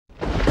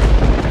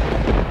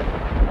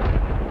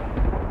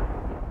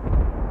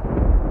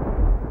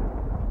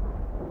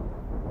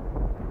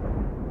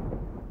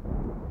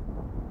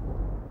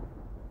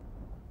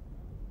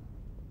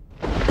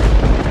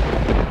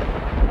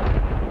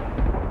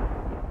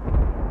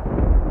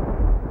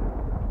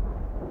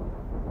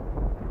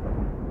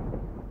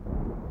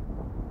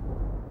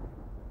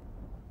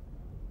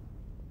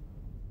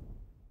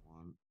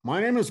My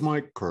name is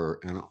Mike Kerr,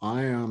 and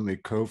I am the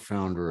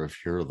co-founder of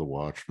Hear the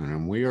Watchmen,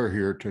 and we are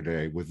here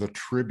today with a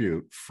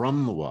tribute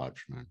from the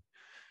Watchmen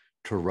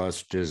to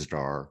Russ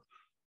Dizdar,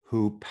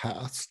 who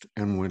passed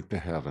and went to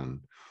heaven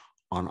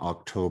on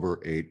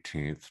October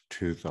 18th,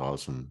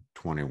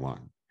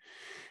 2021.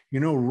 You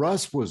know,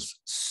 Russ was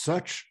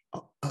such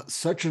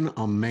an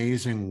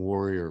amazing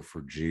warrior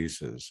for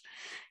Jesus.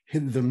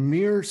 The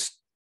mere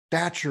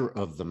stature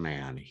of the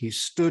man, he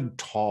stood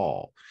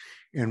tall.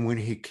 And when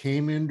he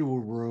came into a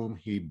room,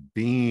 he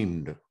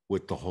beamed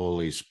with the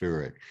Holy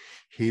Spirit.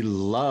 He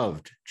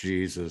loved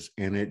Jesus,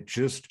 and it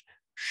just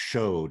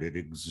showed, it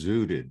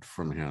exuded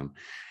from him.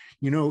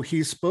 You know,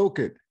 he spoke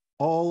at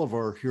all of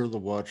our Hear the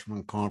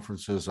Watchman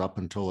conferences up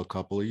until a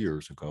couple of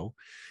years ago,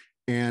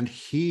 and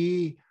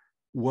he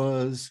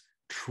was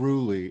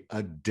truly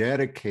a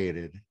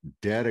dedicated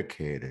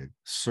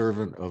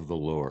servant of the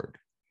Lord.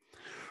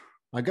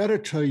 I got to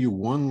tell you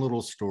one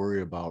little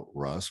story about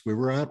Russ. We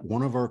were at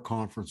one of our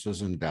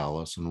conferences in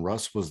Dallas, and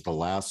Russ was the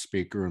last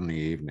speaker in the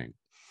evening.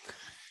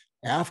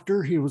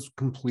 After he was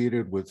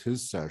completed with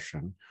his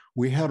session,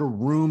 we had a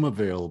room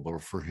available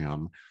for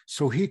him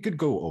so he could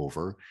go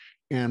over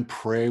and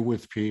pray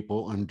with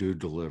people and do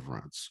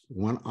deliverance.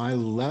 When I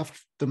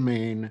left the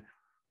main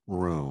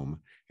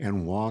room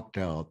and walked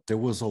out, there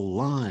was a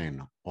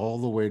line all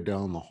the way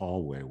down the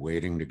hallway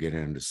waiting to get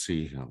in to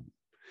see him.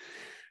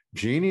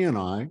 Jeannie and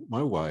I,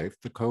 my wife,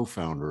 the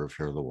co-founder of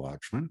Hear the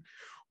Watchman,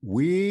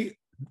 we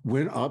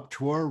went up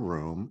to our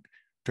room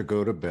to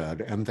go to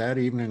bed, and that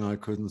evening I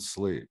couldn't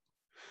sleep.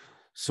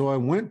 So I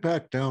went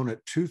back down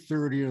at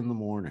 2:30 in the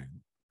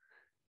morning,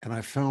 and I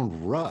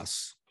found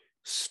Russ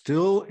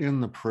still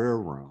in the prayer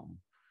room,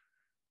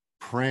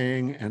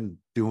 praying and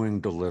doing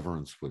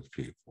deliverance with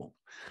people.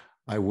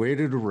 I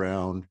waited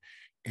around,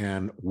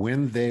 and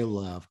when they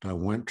left, I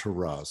went to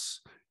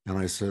Russ, and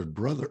I said,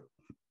 "Brother,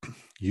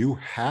 you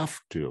have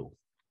to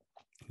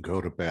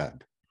go to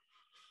bed."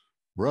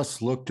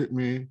 Russ looked at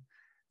me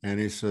and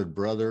he said,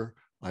 "Brother,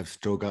 I've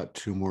still got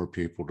 2 more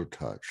people to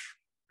touch."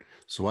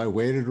 So I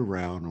waited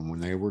around, and when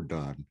they were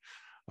done,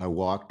 I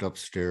walked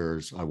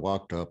upstairs. I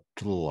walked up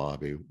to the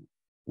lobby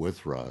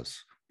with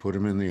Russ, put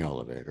him in the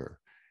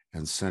elevator,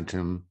 and sent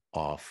him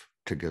off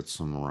to get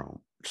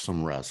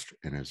some rest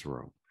in his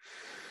room.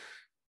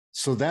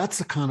 So that's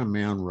the kind of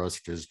man Russ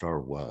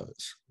Dizdar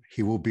was.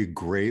 He will be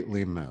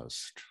greatly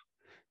missed.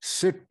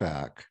 Sit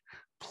back,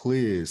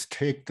 please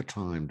take the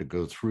time to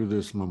go through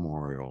this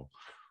memorial,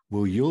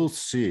 where you'll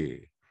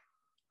see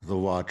the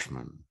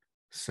Watchman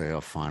say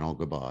a final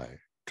goodbye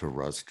to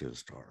Russ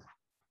Dizdar.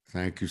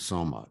 Thank you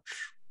so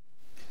much.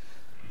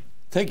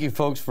 Thank you,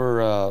 folks,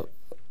 for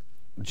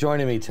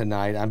joining me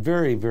tonight. I'm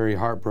very, very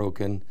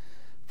heartbroken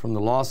from the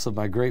loss of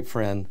my great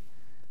friend,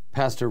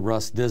 Pastor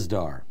Russ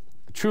Dizdar.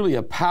 Truly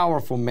a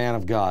powerful man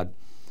of God.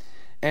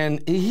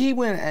 And he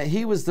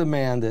was the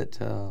man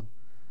that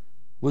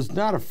was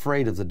not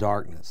afraid of the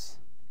darkness.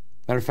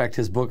 Matter of fact,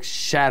 his book,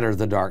 Shatter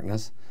the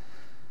Darkness,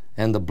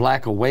 and The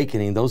Black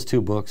Awakening, those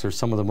 2 books are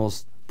some of the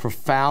most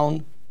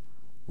profound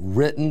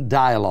written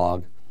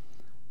dialogue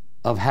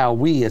of how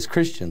we as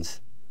Christians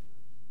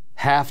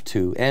have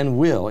to and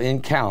will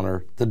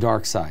encounter the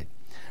dark side.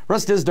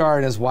 Russ Dizdar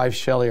and his wife,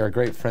 SHEILA, are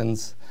great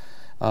friends,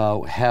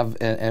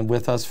 and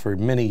with us for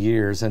many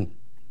years. And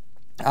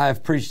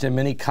I've preached in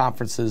many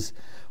conferences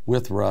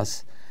with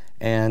Russ,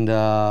 and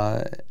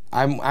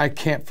I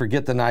can't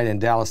forget the night in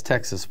Dallas,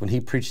 Texas, when he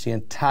preached the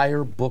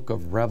entire book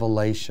of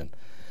Revelation,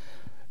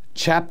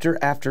 chapter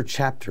after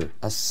chapter,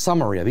 a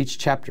summary of each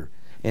chapter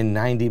in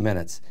 90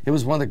 minutes. It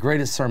was one of the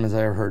greatest sermons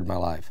I ever heard in my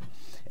life.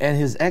 And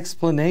his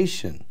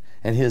explanation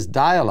and his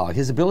dialogue,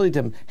 his ability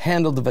to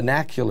handle the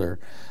vernacular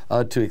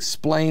to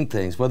explain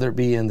things, whether it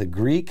be in the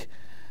Greek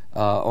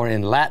or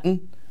in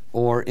Latin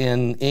or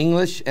in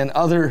English and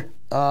other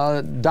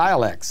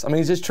dialects. I mean,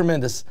 he's just a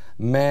tremendous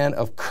man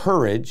of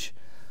courage,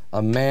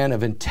 a man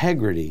of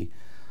integrity,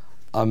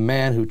 a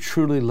man who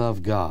truly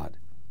loved God.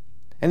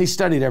 And he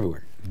studied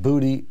everywhere.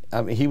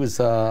 He was,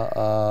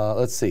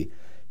 let's see,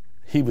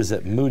 he was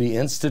at Moody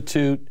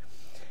Institute.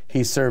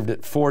 He served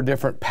at 4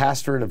 different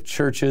pastorate of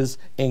churches,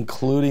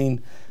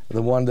 including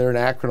the one there in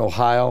Akron,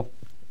 Ohio.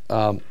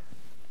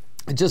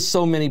 Just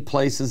so many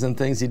places and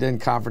things he did in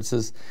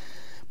conferences.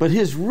 But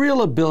his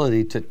real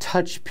ability to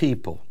touch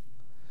people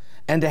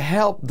and to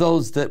help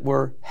those that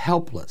were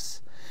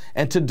helpless,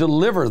 and to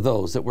deliver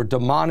those that were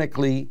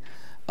demonically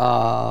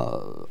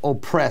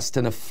oppressed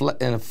and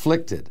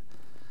afflicted.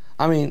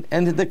 I mean,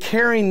 and the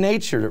caring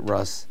nature that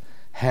Russ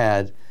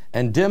had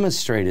and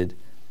demonstrated,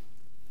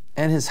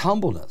 and his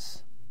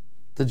humbleness,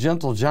 the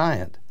gentle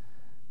giant.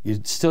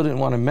 You still didn't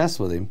want to mess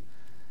with him.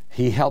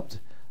 He helped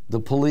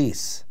the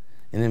police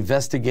in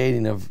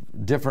investigating of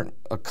different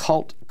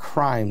occult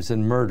crimes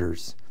and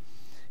murders.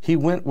 He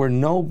went where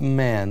no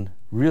man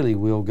really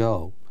will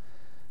go.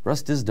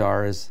 Russ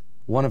Dizdar is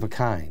one of a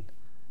kind,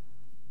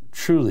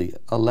 truly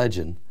a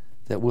legend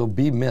that will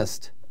be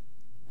missed.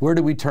 Where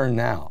do we turn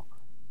now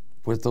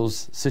with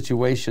those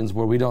situations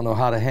where we don't know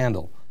how to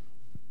handle?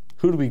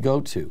 Who do we go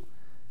to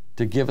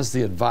give us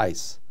the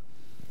advice?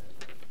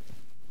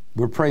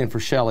 We're praying for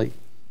SHEILA.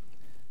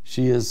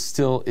 She is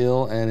still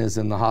ill and is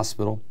in the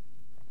hospital.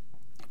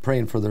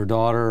 Praying for their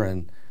daughter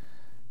and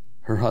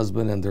her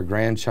husband and their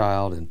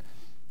grandchild, and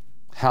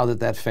how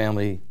that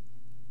family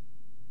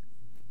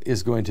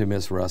is going to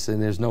miss Russ,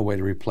 and there's no way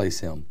to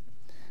replace him.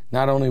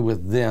 Not only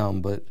with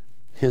them, but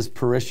his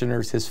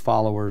parishioners, his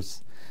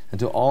followers, and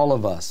to all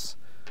of us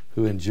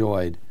who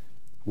enjoyed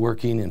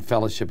working and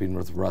fellowshipping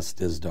with Russ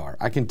Dizdar.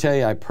 I can tell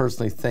you, I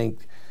personally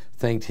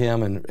thanked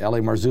him and L.A.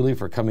 Marzulli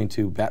for coming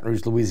to Baton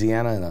Rouge,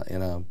 Louisiana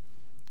in a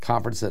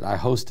conference that I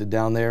hosted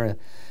down there,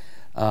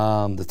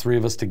 the three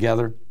of us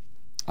together.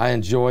 I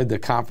enjoyed the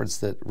conference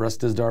that Russ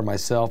Dizdar,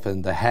 myself,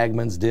 and the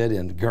Hagmans did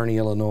in Gurnee,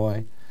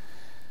 Illinois.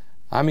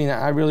 I mean,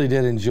 I really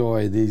did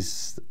enjoy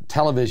these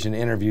television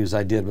interviews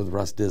I did with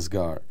Russ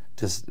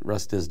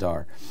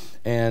Dizdar.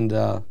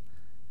 And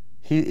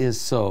he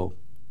is so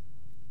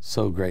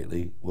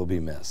greatly will be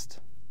missed.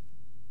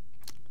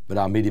 But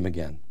I'll meet him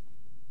again.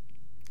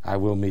 I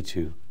will meet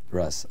you,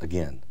 Russ,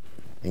 again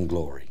in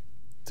glory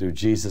through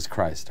Jesus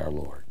Christ our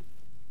Lord.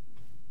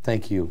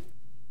 Thank you.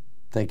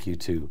 Thank you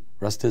to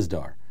Russ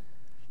Dizdar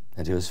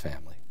and to his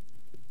family.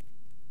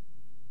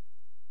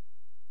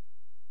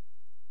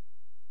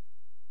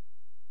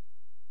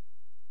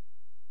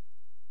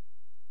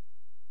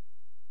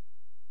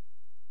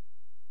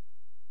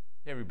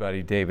 Hey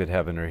everybody, David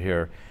Heavener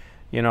here.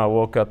 You know, I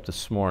woke up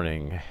this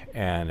morning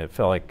and it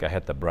felt like I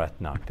had the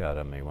breath knocked out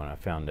of me when I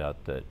found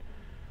out that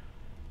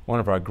one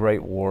of our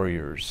great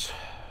warriors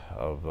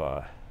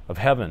of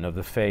heaven, of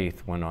the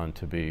faith, went on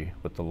to be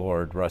with the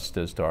Lord, Russ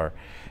Dizdar.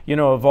 You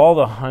know, of all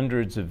the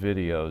hundreds of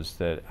videos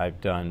that I've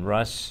done,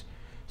 Russ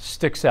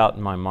sticks out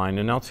in my mind,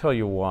 and I'll tell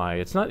you why.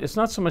 It's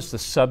not so much the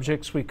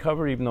subjects we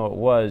cover, even though it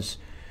was,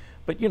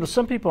 but you know,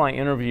 some people I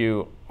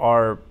interview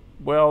are,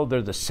 well,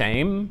 they're the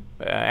same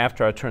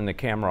after I turn the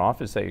camera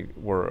off as they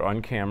were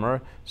on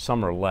camera.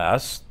 Some are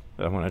less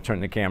when I turn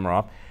the camera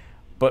off.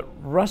 But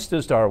Russ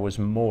Dizdar was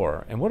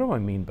more. And what do I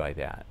mean by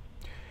that?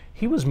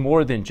 He was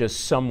more than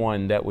just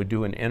someone that would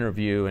do an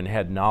interview and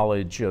had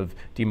knowledge of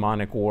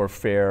demonic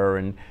warfare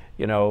and,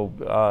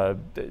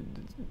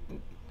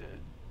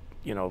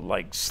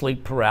 like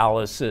sleep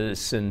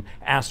paralysis and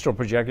astral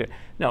projection.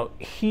 No,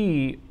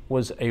 he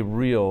was a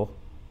real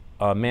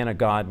man of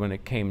God when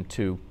it came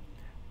to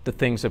the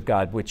things of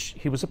God, which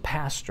he was a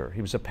pastor.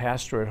 He was a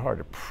pastor at heart,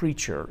 a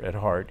preacher at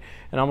heart.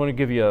 And I'm going to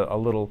give you a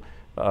little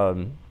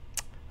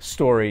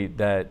story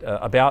that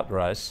about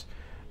Russ,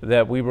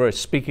 that we were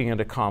speaking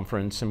at a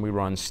conference and we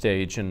were on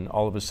stage, and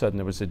all of a sudden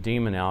there was a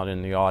demon out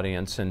in the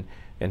audience, and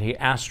he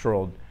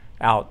astraled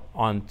out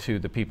onto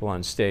the people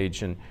on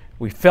stage, and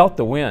we felt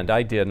the wind.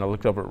 I did, and I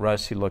looked over at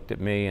Russ, he looked at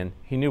me, and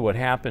he knew what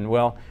happened.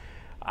 Well,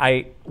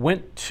 I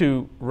went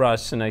to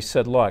Russ and I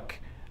said, look,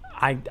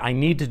 I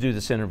need to do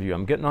this interview.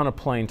 I'm getting on a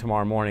plane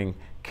tomorrow morning.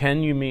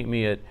 Can you meet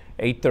me at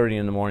 8:30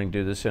 in the morning to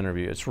do this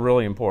interview? It's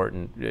really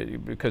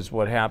important because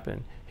what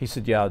happened? He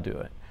said, yeah, I'll do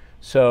it.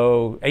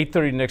 So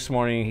 8:30 next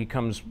morning, he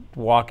comes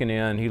walking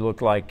in. He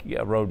looked like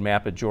a road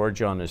map of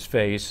Georgia on his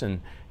face.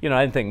 And, you know,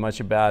 I didn't think much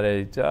about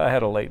it. I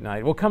had a late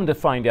night. Well, come to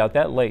find out,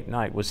 that late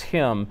night was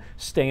him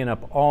staying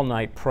up all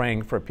night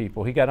praying for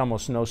people. He got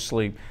almost no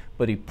sleep,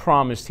 but he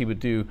promised he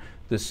would do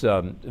this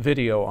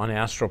video on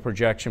astral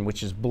projection,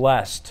 which is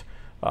blessed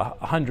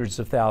hundreds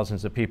of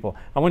thousands of people.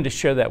 I wanted to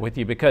share that with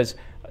you because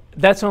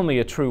that's only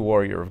a true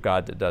warrior of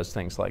God that does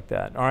things like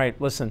that. All right,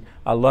 listen,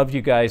 I love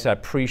you guys. I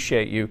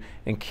appreciate you,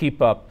 and keep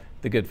up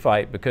the good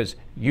fight because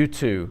you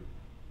too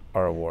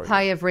are a warrior.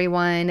 Hi,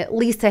 everyone.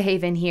 Lisa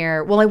Haven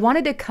here. Well, I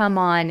wanted to come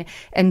on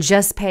and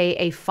just pay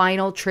a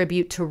final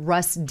tribute to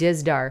Russ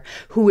Dizdar,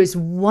 who is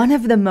one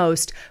of the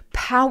most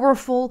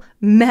powerful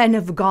men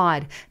of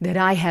God that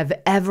I have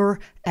ever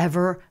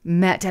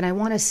met. And I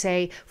want to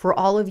say, for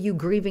all of you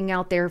grieving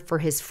out there for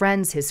his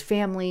friends, his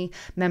family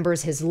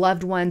members, his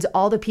loved ones,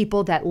 all the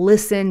people that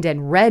listened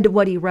and read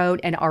what he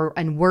wrote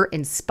and were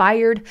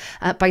inspired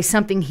by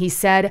something he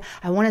said,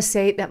 I want to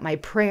say that my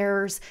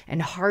prayers and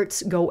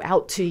hearts go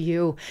out to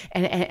you.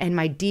 And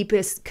my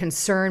deepest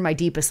concern, my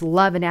deepest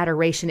love and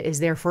adoration is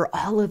there for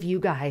all of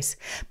you guys.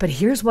 But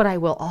here's what I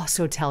will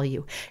also tell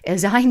you,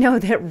 is I know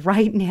that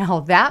right now,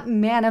 that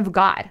man of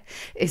God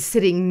is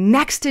sitting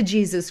next to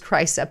Jesus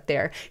Christ up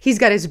there. He's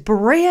got his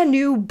brand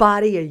new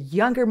body, a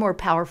younger, more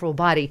powerful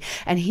body,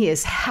 and he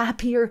is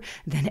happier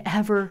than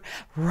ever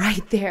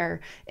right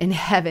there in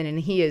heaven. And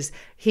he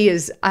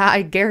is,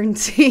 I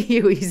guarantee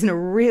you, he's in a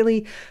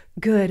really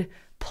good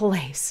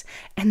place.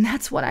 And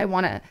that's what I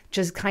want to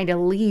just kind of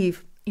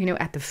leave,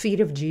 at the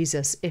feet of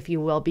Jesus, if you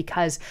will,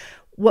 because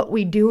what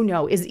we do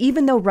know is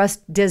even though Russ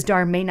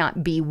Dizdar may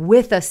not be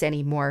with us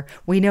anymore,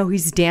 we know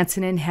he's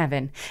dancing in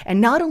heaven.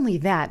 And not only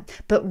that,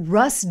 but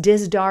Russ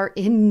Dizdar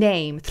in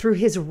name, through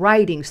his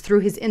writings, through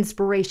his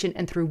inspiration,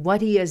 and through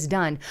what he has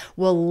done,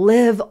 will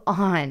live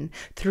on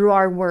through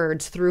our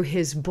words, through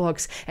his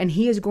books. And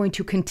he is going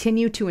to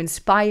continue to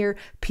inspire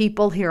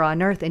people here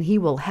on earth, and he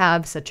will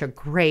have such a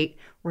great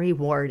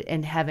reward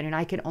in heaven. And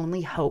I can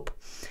only hope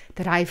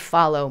that I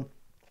follow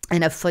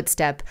in a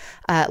footstep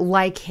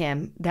like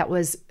him, that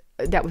was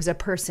a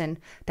person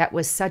that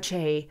was such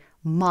a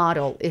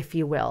model, if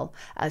you will,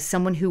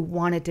 someone who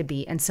wanted to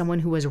be, and someone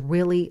who was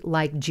really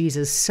like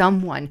Jesus,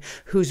 someone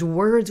whose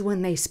words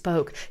when they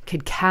spoke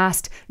could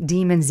cast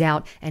demons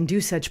out and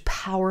do such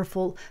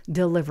powerful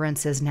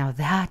deliverances. Now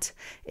that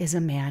is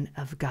a man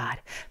of God.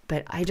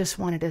 But I just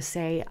wanted to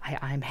say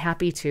I'm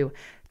happy to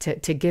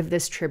give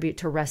this tribute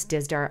to Russ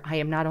Dizdar. I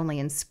am not only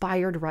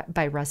inspired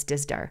by Russ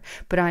Dizdar,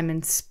 but I'm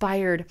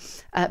inspired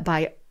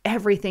by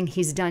everything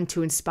he's done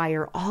to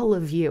inspire all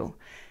of you.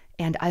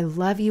 And I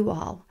love you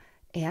all.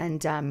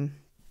 And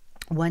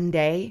one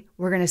day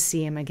we're going to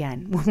see him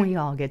again when we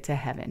all get to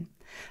heaven.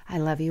 I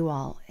love you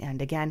all.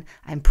 And again,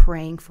 I'm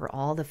praying for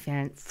all the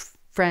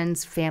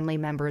friends, family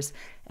members,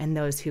 and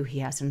those who he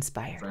has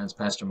inspired. Friends,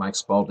 Pastor Mike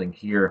Spaulding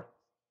here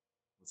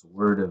with a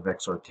word of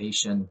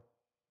exhortation,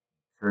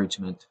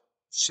 encouragement,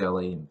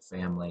 Shelley and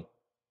family,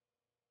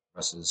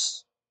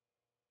 Russ's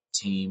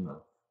team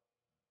of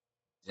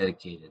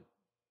dedicated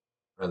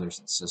brothers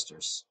and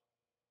sisters.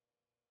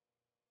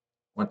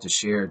 I want to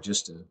share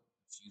just a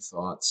few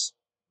thoughts.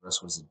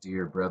 Russ was a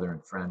dear brother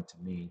and friend to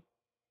me,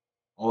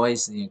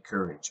 always the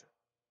encourager,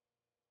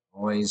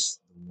 always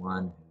the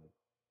one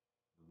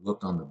who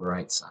looked on the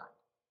bright side,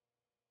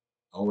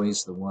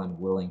 always the one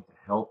willing to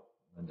help,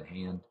 lend a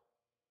hand.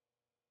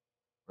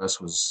 Russ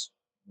was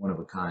one of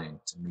a kind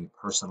to me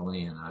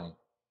personally, and I'm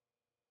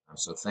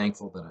so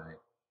thankful that I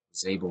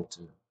was able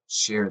to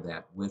share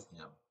that with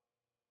him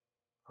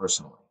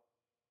personally.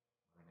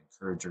 What an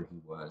encourager he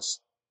was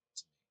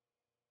to me.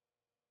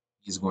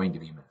 He's going to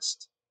be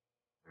missed.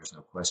 There's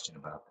no question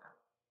about that.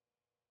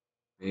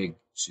 Big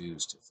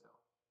shoes to fill.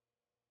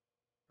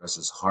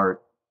 Russ's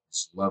heart,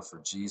 his love for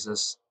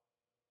Jesus,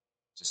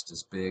 just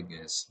as big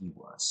as he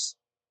was.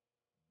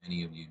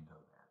 Many of you know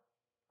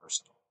that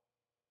personally.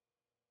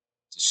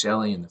 To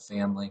Shelley and the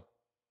family,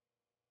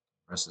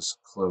 Russ's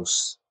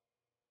close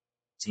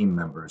team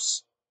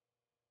members,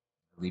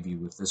 I leave you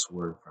with this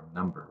word from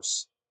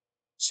Numbers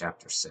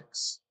chapter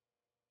 6.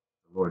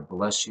 The Lord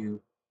bless you and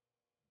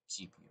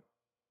keep you.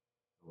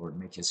 The Lord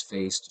make his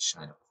face to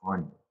shine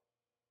upon you,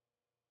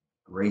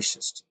 be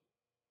gracious to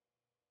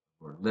you.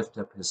 The Lord lift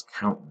up his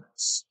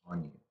countenance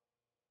on you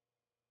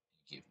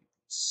and give you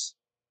peace.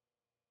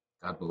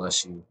 God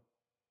bless you.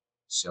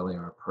 Shelley,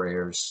 our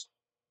prayers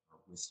are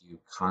with you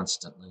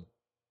constantly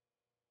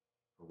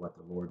for what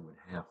the Lord would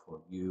have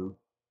for you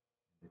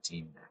and the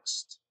team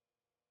next.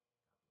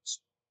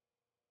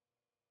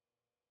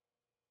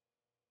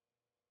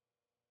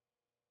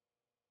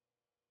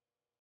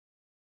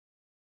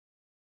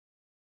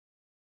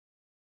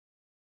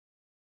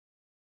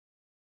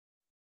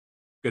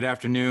 Good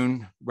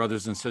afternoon,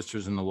 brothers and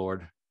sisters in the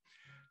Lord.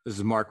 This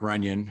is Mark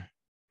Runyon.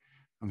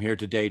 I'm here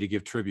today to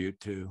give tribute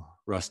to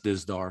Russ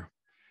Dizdar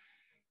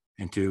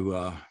and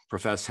to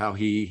profess how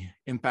he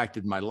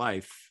impacted my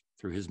life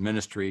through his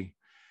ministry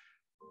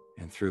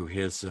and through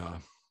his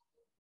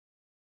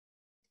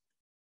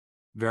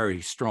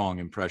very strong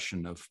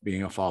impression of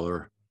being a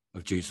follower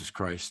of Jesus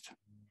Christ.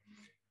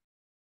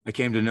 I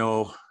came to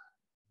know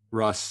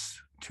Russ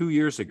 2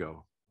 years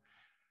ago.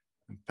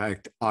 In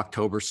fact,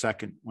 October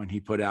 2nd, when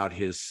he put out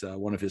his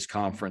one of his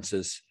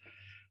conferences,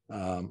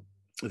 the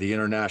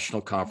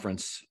International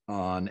Conference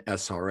on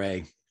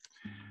SRA.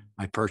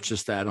 I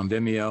purchased that on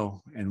Vimeo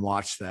and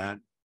watched that,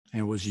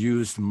 and was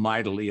used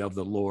mightily of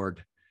the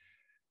Lord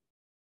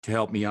to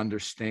help me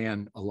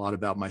understand a lot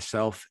about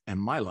myself and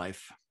my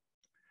life.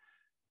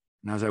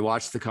 And as I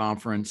watched the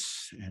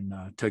conference and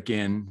took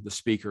in the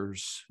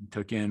speakers, and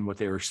took in what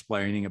they were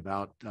explaining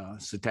about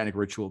satanic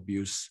ritual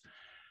abuse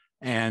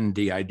and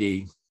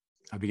DID,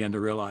 I began to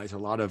realize a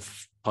lot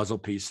of puzzle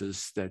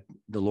pieces that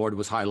the Lord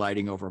was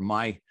highlighting over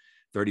my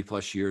 30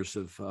 plus years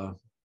of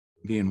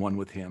being one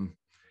with him,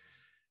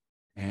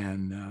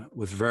 and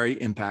was very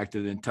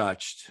impacted and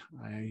touched.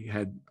 I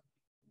had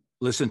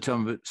listened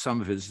to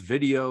some of his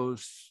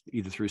videos,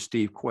 either through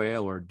Steve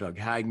Quayle or Doug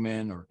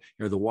Hagman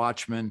or the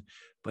Watchmen,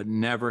 but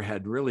never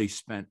had really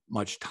spent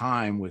much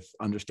time with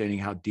understanding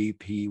how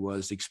deep he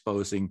was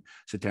exposing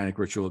satanic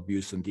ritual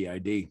abuse and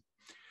DID.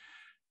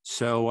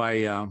 So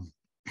I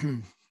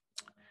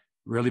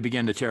really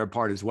began to tear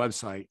apart his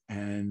website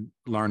and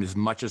learn as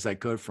much as I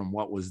could from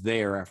what was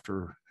there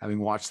after having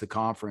watched the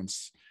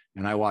conference.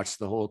 And I watched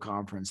the whole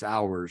conference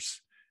hours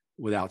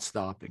without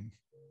stopping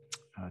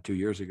 2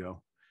 years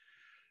ago.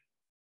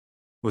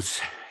 Was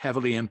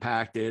heavily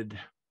impacted,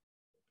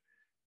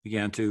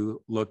 began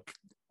to look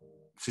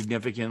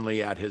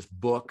significantly at his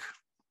book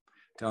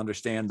to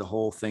understand the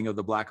whole thing of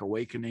the Black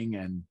Awakening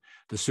and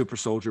the Super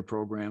Soldier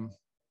program.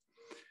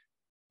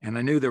 And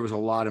I knew there was a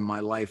lot in my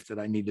life that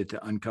I needed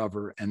to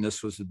uncover, and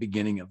this was the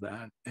beginning of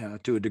that,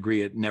 to a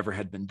degree it never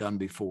had been done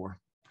before.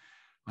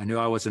 I knew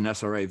I was an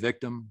SRA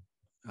victim.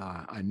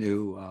 I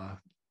knew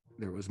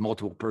there was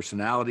multiple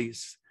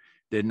personalities,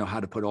 didn't know how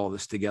to put all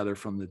this together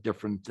from the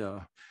different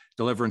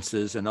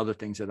deliverances and other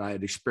things that I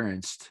had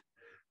experienced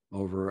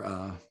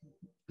over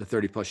the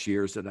 30 plus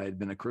years that I had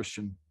been a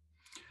Christian.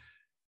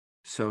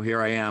 So here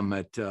I am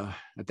at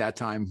that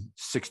time,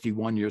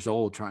 61 years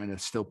old, trying to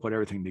still put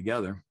everything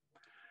together.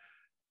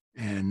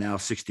 And now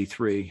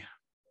 63,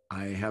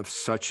 I have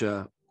such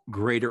a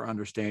greater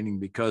understanding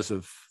because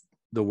of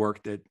the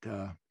work that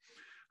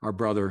our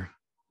brother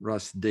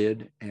Russ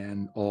did,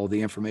 and all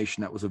the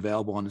information that was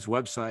available on his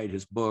website,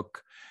 his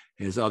book,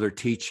 his other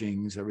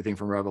teachings, everything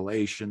from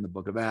Revelation, the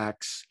book of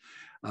Acts,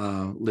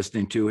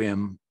 listening to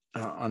him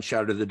on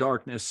Shout to the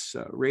Darkness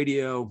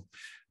radio,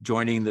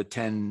 joining the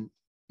 10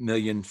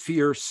 million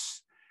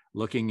fierce,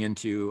 looking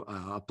into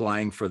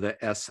applying for the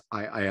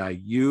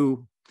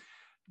SIIU.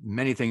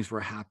 Many things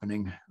were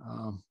happening.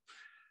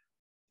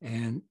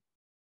 And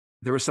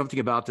there was something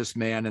about this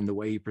man and the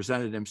way he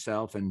presented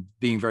himself, and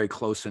being very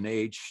close in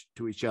age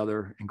to each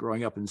other and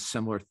growing up in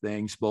similar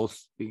things, both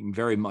being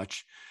very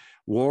much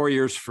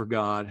warriors for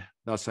God.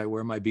 Thus, I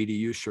wear my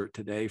BDU shirt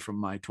today from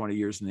my 20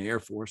 years in the Air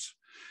Force,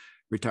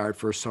 retired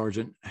first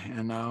sergeant.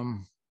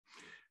 And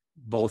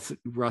both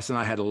Russ and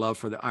I had a love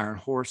for the Iron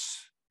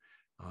Horse,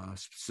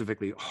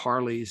 specifically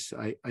Harleys.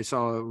 I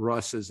saw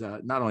Russ as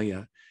not only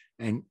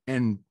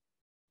and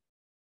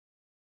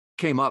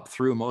came up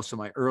through most of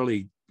my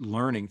early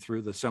learning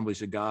through the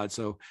Assemblies of God.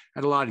 So I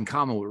had a lot in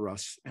common with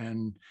Russ.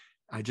 And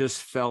I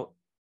just felt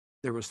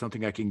there was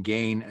something I can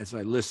gain as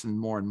I listened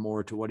more and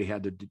more to what he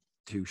had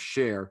to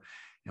share.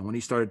 And when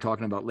he started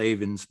talking about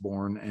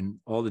Lebensborn and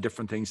all the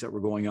different things that were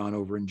going on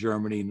over in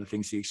Germany and the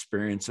things he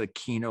experienced at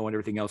Kino and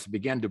everything else, it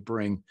began to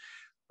bring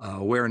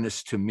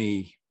awareness to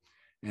me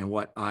and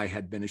what I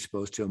had been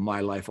exposed to in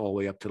my life, all the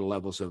way up to the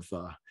levels of,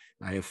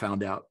 I have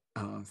found out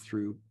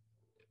through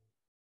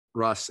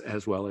Russ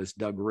as well as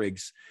Doug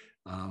Riggs.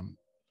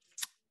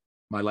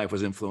 My life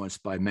was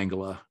influenced by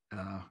Mengele,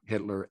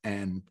 Hitler,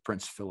 and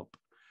Prince Philip.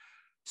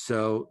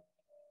 So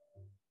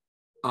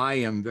I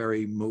am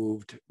very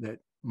moved that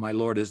my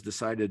Lord has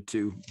decided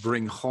to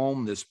bring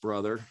home this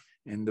brother.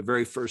 And the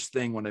very first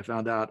thing when I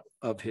found out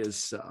of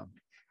his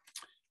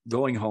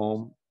going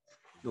home,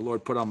 the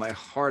Lord put on my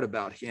heart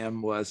about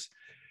him was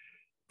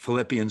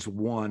Philippians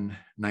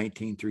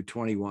 1:19 through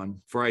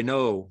 21. For I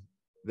know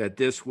that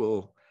this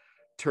will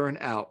turn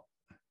out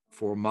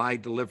for my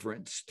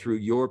deliverance through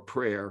your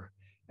prayer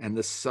and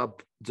the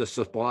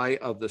supply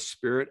of the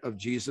Spirit of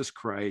Jesus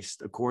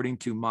Christ, according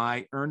to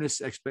my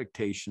earnest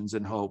expectations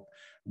and hope,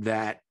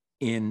 that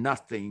in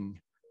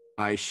nothing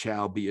I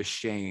shall be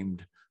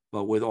ashamed,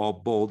 but with all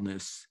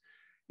boldness,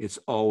 it's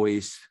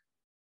always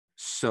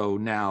so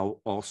now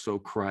also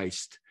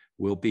Christ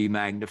will be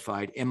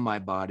magnified in my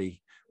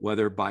body,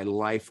 whether by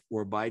life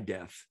or by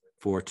death.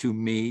 For to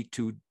me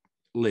to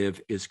live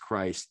is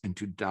Christ, and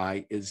to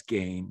die is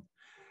gain.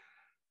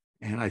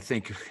 And I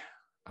think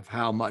of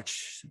how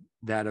much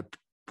that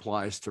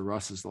applies to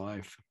Russ's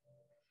life,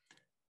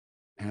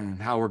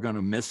 and how we're going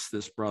to miss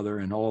this brother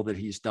and all that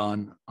he's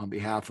done on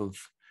behalf of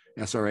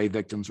SRA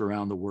victims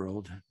around the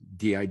world,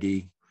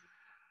 DID.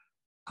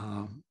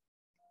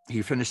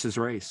 He finished his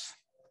race.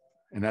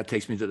 And that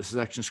takes me to the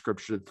section of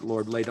scripture that the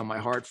Lord laid on my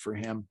heart for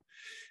him.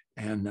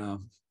 And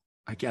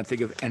I can't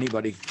think of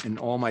anybody in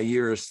all my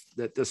years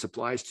that this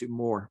applies to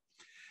more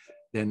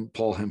than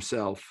Paul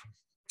himself.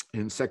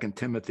 In 2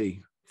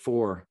 Timothy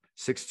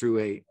 4:6 through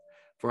 8,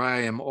 for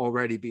I am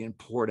already being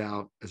poured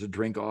out as a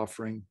drink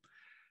offering,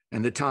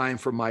 and the time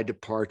for my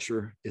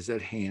departure is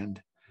at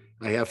hand.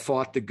 I have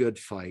fought the good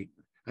fight.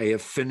 I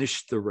have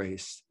finished the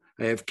race.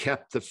 I have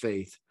kept the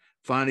faith.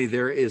 Finally,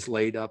 there is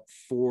laid up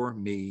for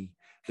me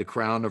the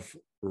crown of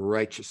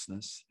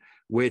righteousness,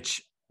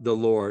 which the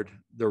Lord,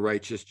 the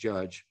righteous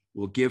judge,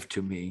 will give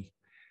to me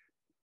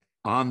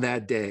on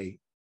that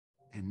day,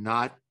 and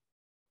not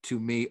to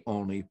me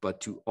only, but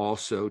to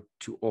also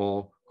to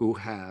all who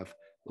have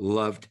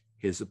loved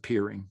his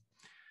appearing.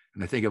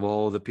 And I think of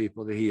all the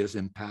people that he has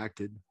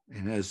impacted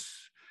and has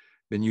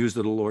been used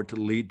of the Lord to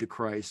lead to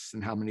Christ,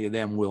 and how many of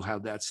them will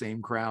have that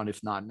same crown,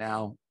 if not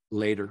now,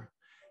 later.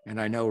 And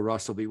I know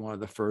Russ will be one of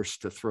the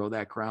first to throw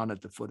that crown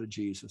at the foot of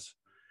Jesus.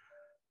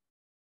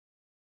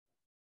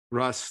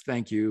 Russ,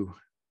 thank you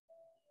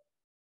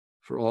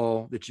for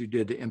all that you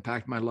did to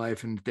impact my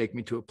life and take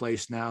me to a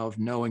place now of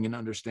knowing and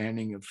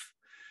understanding of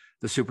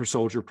the Super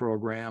Soldier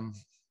program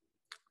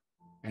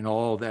and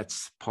all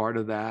that's part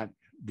of that,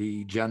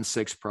 the Gen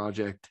 6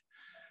 project,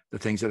 the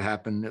things that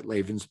happened at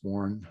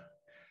Lebensborn,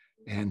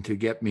 and to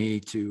get me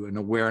to an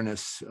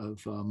awareness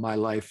of my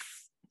life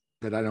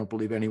that I don't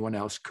believe anyone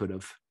else could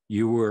have.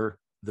 You were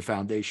the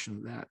foundation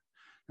of that.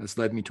 That's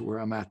led me to where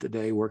I'm at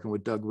today, working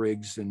with Doug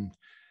Riggs and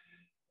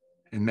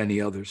many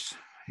others.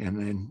 And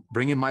then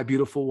bringing my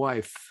beautiful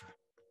wife,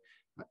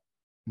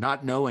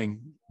 not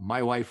knowing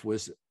my wife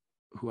was,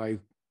 who I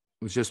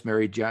was just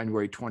married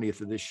January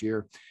 20th of this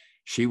year.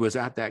 She was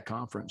at that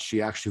conference.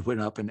 She actually went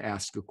up and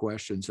asked a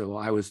question. So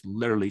I was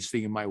literally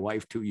seeing my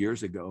wife 2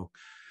 years ago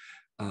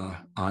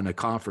on a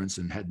conference,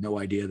 and had no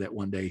idea that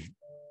one day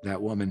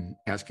that woman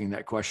asking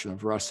that question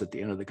of Russ at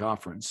the end of the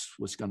conference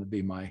was going to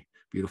be my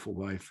beautiful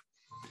wife.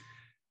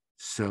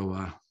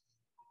 So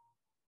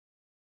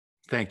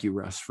thank you,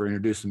 Russ, for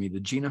introducing me to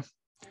Gina.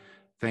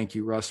 Thank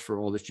you, Russ, for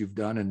all that you've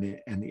done and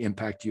the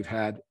impact you've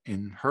had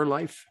in her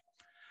life.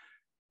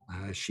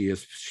 She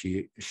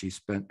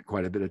spent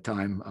quite a bit of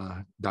time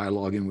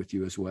dialoguing with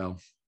you as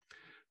well.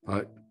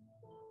 But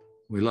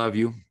we love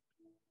you.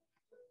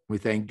 We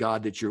thank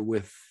God that you're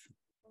with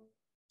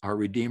our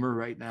Redeemer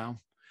right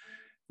now.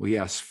 We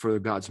ask for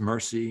God's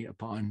mercy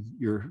upon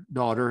your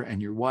daughter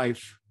and your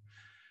wife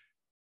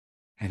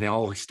and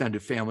all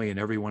extended family and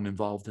everyone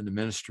involved in the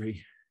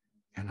ministry.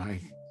 And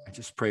I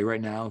just pray right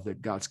now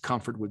that God's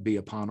comfort would be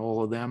upon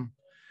all of them.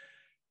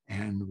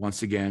 And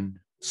once again,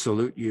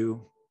 salute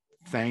you,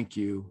 thank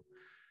you,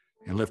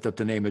 and lift up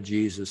the name of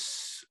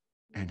Jesus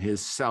and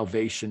his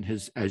salvation,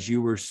 as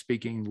you were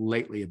speaking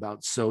lately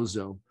about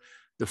sozo,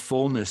 the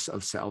fullness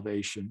of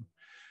salvation,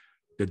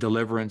 the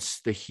deliverance,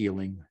 the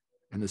healing,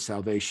 and the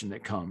salvation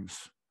that comes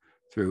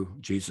through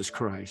Jesus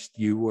Christ.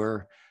 You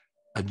were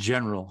a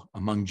general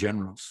among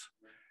generals.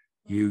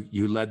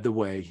 You led the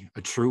way,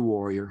 a true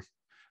warrior,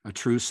 a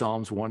true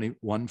Psalms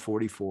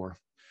 144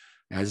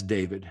 as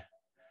David.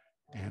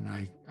 And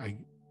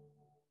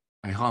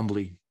I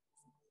humbly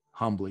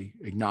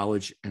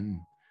acknowledge and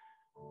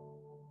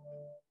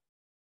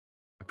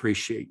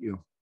appreciate you.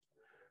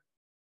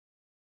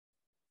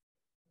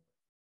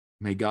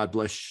 May God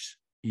bless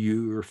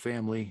you, your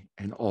family,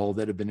 and all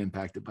that have been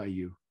impacted by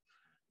you.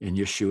 In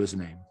Yeshua's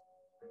name.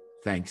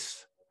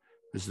 Thanks.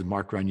 This is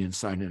Mark Runyon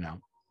signing out.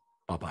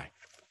 Bye-bye.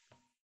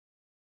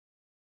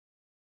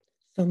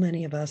 So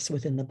many of us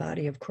within the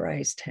body of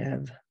Christ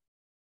have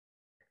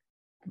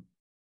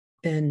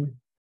been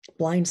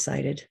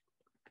blindsided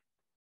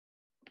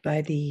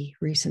by the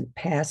recent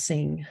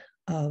passing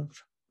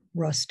of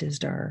Russ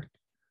Dizdar,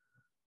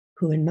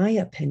 who, in my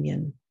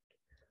opinion,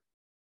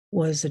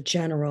 was a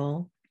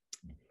general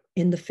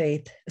in the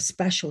faith,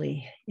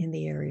 especially in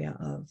the area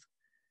of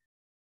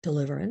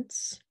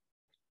deliverance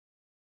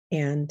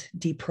and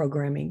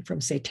deprogramming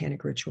from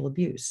satanic ritual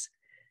abuse.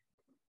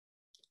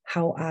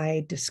 How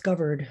I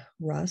discovered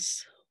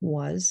Russ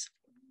was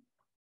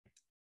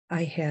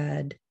I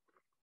had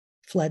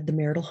fled the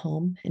marital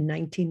home in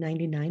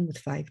 1999 with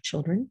 5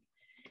 children,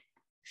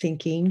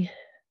 thinking,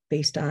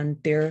 based on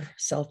their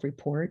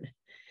self-report,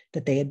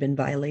 that they had been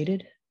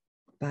violated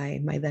by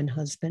my then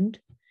husband,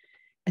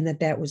 and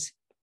that was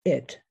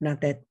it.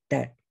 Not that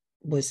that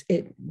was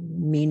it,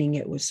 meaning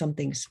it was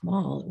something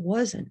small. It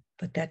wasn't,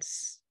 but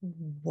that's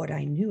what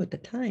I knew at the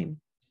time.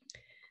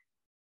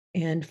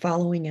 And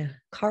following a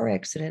car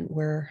accident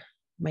where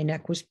my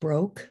neck was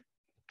broke,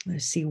 a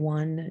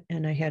C1,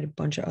 and I had a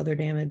bunch of other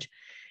damage,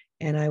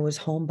 and I was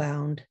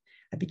homebound,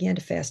 I began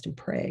to fast and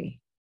pray.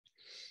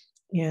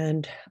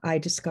 And I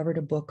discovered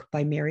a book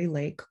by Mary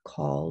Lake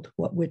called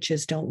What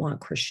Witches Don't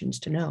Want Christians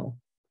to Know.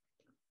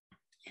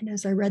 And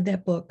as I read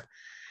that book,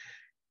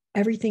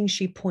 everything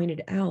she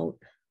pointed out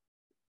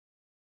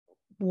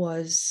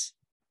was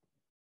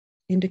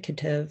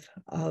indicative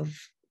of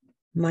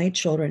my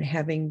children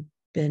having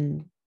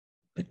been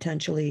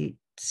potentially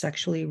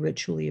sexually,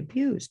 ritually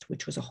abused,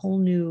 which was a whole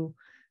new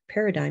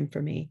paradigm for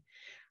me.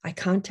 I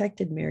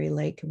contacted Mary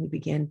Lake and we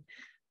began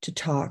to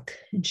talk,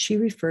 and she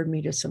referred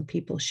me to some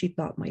people she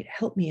thought might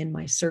help me in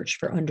my search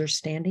for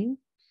understanding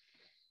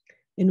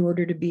in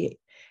order to be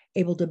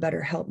able to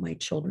better help my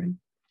children.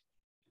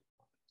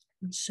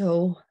 And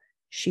so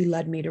she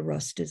led me to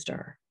Russ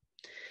Dizdar.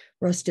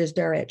 Russ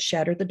Dizdar at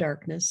Shatter the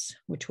Darkness,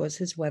 which was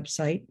his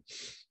website.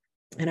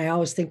 And I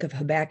always think of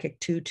Habakkuk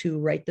 2:2,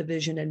 write the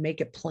vision and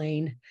make it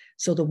plain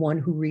so the one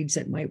who reads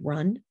it might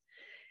run.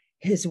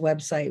 His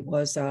website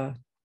was a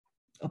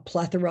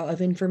plethora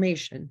of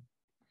information.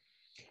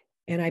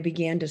 And I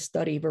began to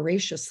study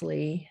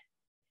voraciously.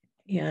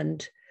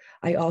 And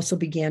I also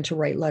began to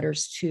write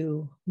letters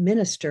to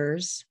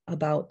ministers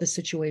about the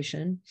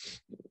situation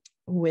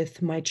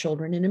with my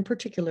children, and in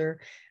particular,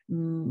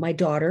 my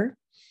daughter,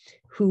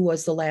 who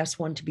was the last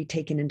one to be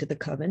taken into the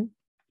coven.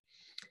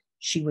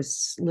 She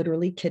was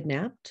literally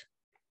kidnapped.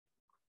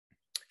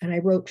 And I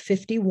wrote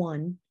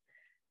 51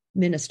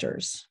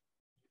 ministers.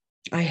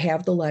 I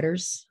have the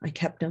letters. I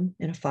kept them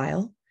in a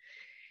file.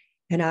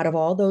 And out of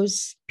all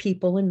those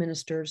people and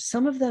ministers,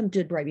 some of them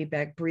did write me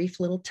back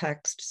brief little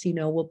texts,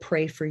 we'll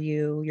pray for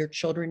you. Your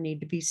children need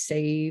to be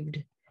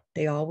saved.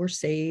 They all were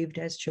saved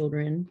as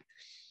children.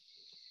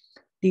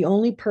 The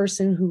only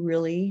person who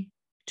really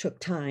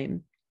took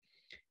time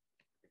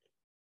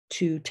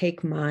to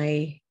take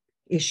my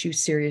issue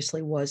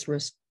seriously was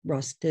Russ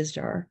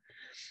Dizdar.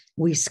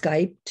 We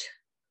Skyped,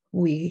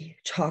 we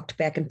talked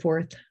back and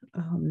forth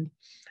on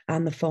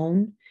the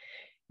phone.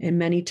 And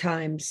many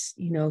times,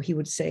 he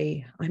would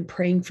say, I'm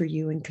praying for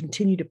you, and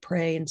continue to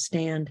pray and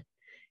stand.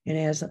 And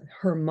as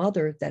her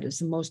mother, that is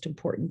the most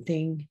important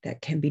thing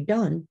that can be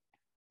done.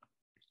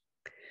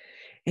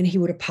 And he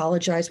would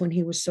apologize when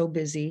he was so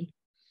busy.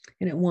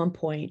 And at one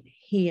point,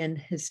 he and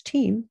his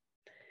team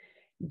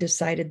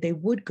decided they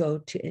would go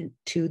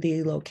to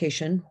the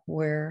location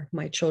where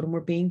my children were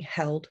being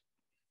held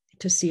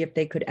to see if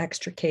they could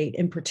extricate,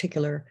 in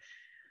particular,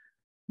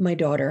 my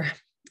daughter.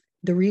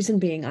 The reason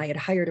being, I had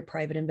hired a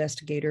private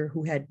investigator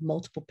who had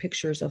multiple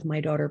pictures of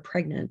my daughter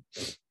pregnant.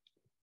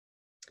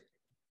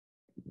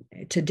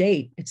 To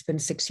date, it's been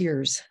 6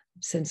 years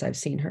since I've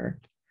seen her.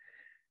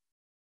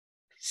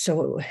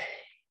 So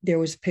there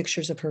was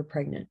pictures of her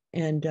pregnant,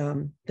 and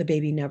the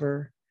baby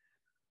never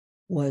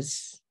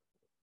was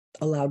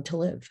allowed to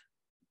live.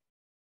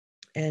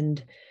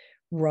 And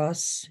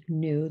Russ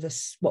knew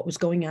what was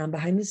going on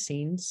behind the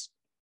scenes.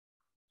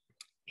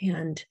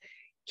 And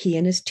he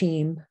and his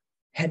team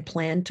had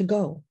planned to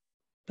go,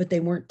 but they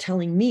weren't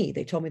telling me.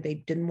 They told me they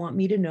didn't want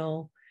me to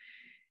know.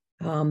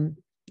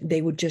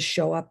 They would just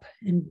show up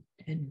and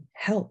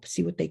help,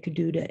 see what they could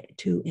do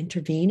to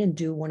intervene and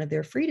do one of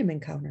their freedom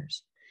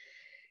encounters.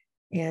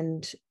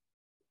 And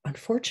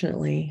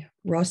unfortunately,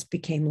 Russ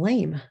became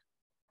lame.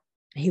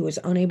 He was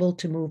unable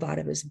to move out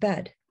of his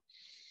bed.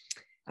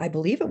 I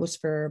believe it was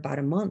for about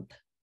a month.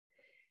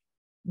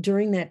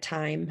 During that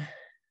time,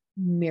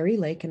 Mary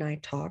Lake and I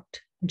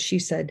talked, and she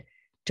said,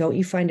 "Don't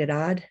you find it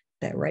odd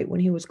that right when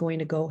he was going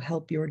to go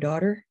help your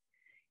daughter,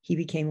 he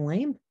became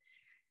lame?"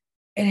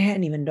 And it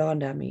hadn't even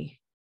dawned on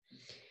me.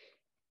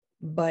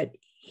 But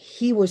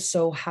he was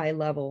so high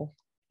level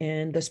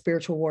in the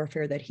spiritual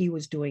warfare that he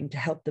was doing to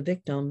help the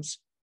victims.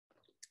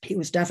 He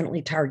was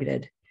definitely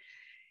targeted.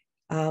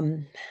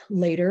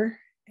 Later,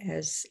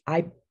 as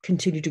I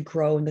continued to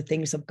grow in the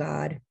things of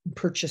God,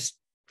 purchased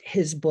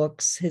his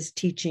books, his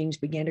teachings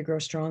began to grow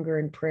stronger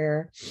in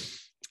prayer.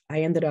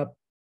 I ended up,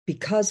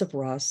 because of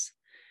Russ,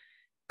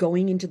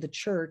 going into the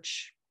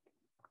church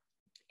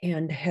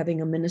and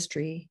having a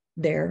ministry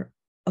there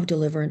of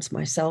deliverance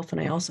myself.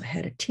 And I also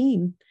had a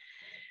team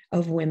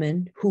of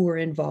women who were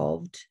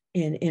involved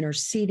in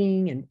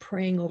interceding and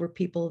praying over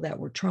people that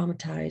were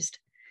traumatized.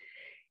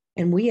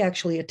 And we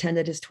actually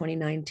attended his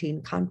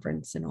 2019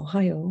 conference in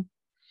Ohio.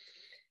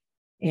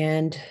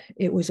 And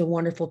it was a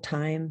wonderful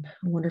time,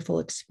 a wonderful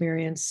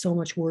experience, so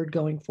much word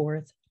going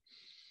forth.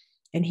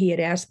 And he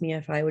had asked me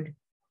if I would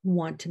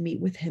want to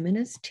meet with him and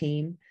his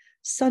team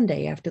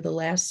Sunday after the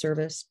last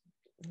service,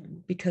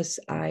 because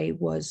I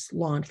was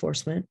law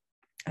enforcement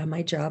on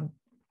my job.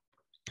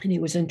 And he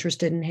was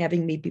interested in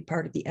having me be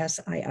part of the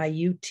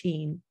SIIU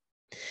team.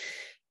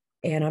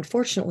 And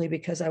unfortunately,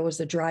 because I was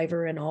the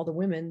driver and all the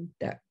women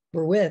that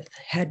were with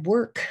had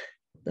work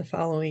the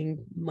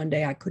following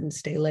Monday, I couldn't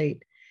stay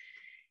late.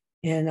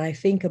 And I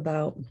think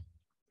about,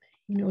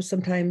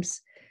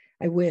 sometimes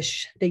I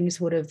wish things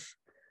would have,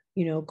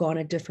 gone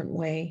a different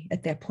way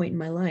at that point in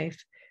my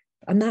life.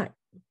 I'm not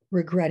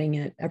regretting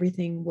it.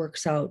 Everything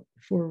works out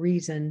for a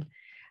reason.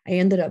 I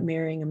ended up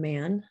marrying a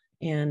man,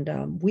 and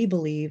we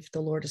believe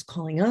the Lord is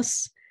calling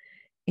us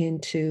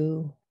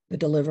into the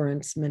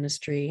deliverance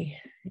ministry,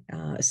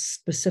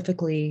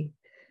 specifically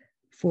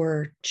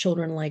for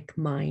children like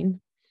mine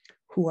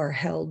who are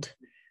held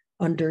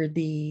under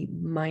the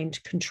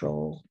mind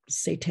control,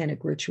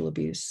 satanic ritual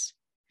abuse.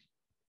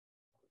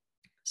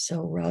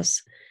 So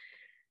Russ,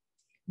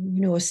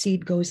 a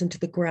seed goes into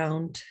the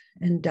ground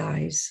and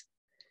dies,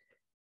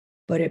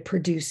 but it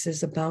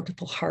produces a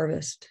bountiful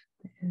harvest.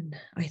 And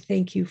I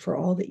thank you for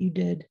all that you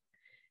did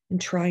in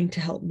trying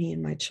to help me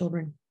and my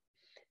children,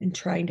 and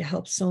trying to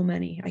help so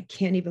many. I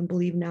can't even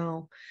believe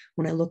now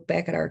when I look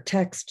back at our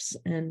texts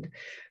and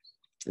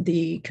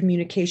the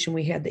communication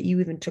we had that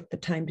you even took the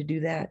time to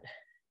do that,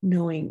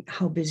 knowing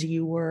how busy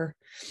you were.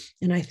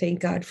 And I thank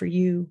God for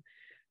you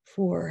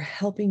for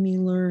helping me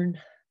learn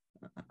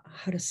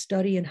how to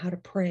study and how to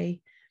pray.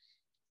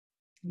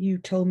 You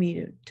told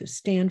me to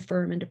stand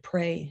firm and to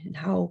pray, and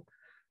how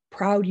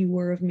proud you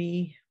were of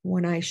me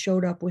when I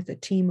showed up with a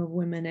team of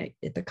women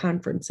at the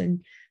conference,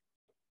 and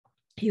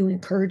you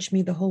encouraged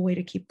me the whole way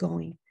to keep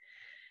going.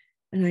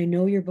 And I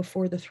know you're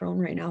before the throne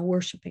right now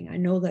worshiping. I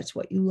know that's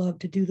what you love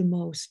to do the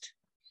most.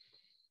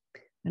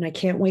 And I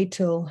can't wait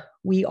till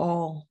we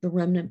all, the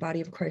remnant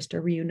body of Christ,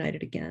 are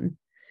reunited again.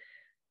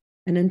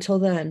 And until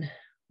then,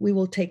 we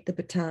will take the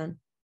baton.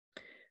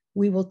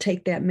 We will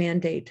take that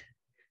mandate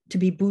to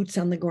be boots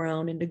on the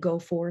ground and to go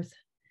forth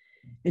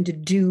and to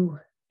do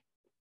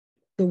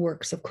the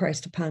works of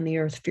Christ upon the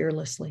earth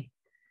fearlessly,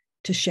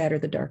 to shatter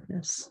the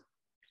darkness.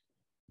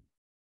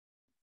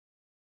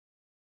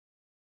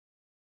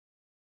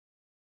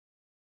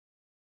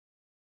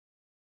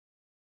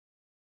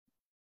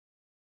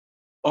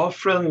 Our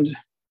friend,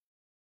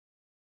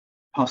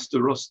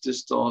 Pastor Russ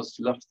Dizdar, has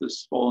left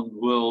this fallen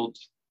world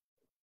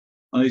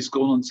and he's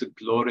gone on to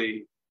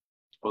glory.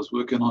 I was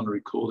working on a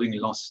recording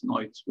last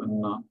night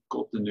when I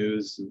got the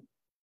news, and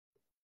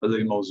Brother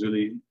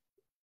Marzulli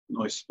and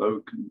I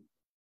spoke, and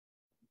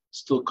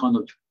still kind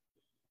of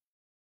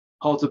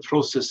hard to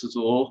process it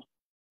all.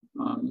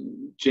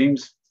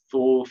 James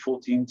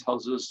 4:14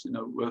 tells us,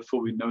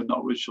 wherefore we know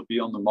not which shall be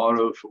on the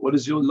morrow. For what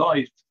is your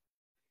life?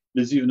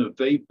 It is even a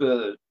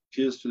vapor,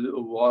 appears for a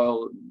little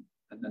while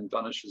and then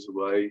vanishes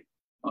away.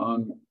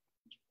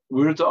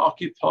 We're to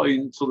occupy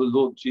until the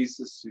Lord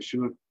Jesus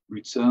Yeshua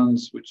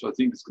returns, which I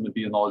think is going to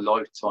be in our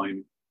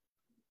lifetime.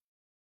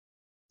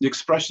 The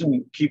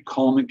expression "keep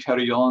calm and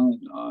carry on"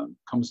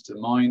 comes to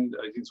mind.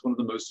 I think it's one of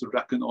the most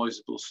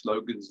recognizable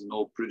slogans in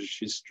all British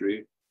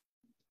history.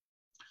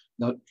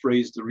 That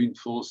phrase to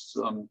reinforce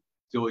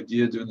the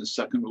idea during the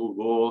Second World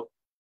War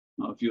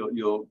of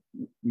your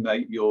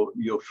mate,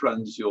 your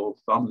friends, your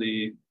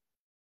family,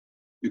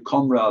 your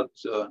comrade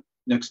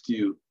next to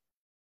you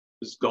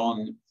is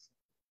gone.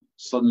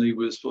 Suddenly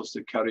we're supposed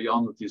to carry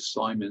on with the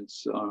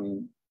assignments.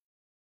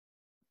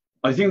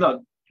 I think that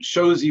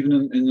shows even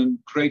in the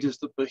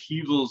greatest of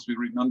upheavals, we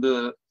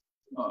remember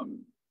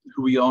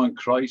who we are in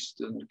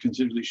Christ and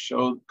continually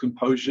show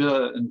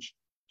composure. And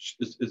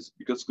it's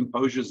because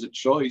composure is a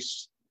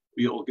choice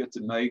we all get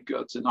to make.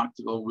 It's an act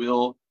of our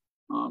will,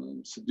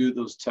 subdue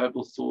those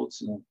terrible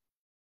thoughts and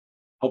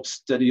help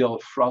steady our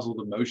frazzled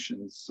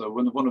emotions. So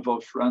when one of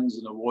our friends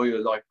and a warrior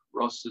like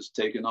Russ is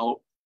taken out,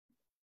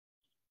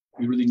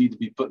 we really need to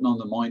be putting on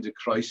the mind of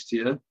Christ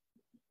here,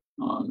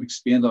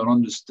 expand our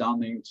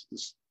understanding to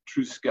this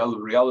true scale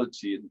of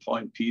reality and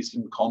find peace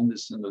and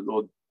calmness in the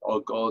Lord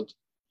our God.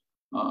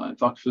 In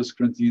fact, 1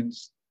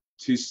 Corinthians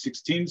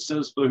 2:16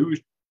 says, "For who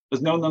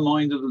has known the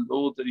mind of the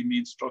Lord that he may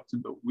instruct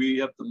him, but we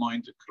have the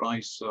mind of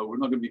Christ." So we're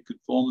not going to be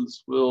conformed to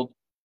this world,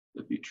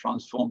 but be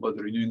transformed by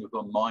the renewing of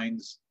our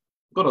minds.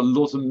 I've got a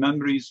lot of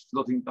memories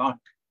flooding back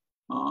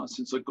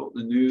since I got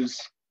the news.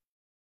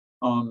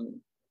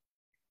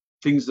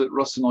 Things that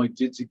Russ and I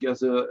did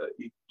together,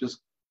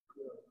 just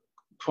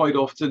quite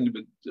often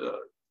would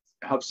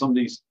have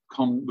somebody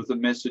come with a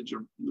message,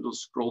 a little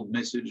scrolled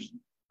message,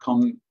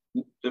 come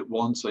at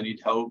once, I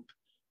need help,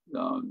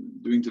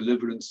 doing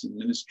deliverance and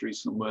ministry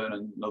somewhere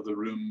in another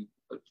room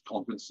at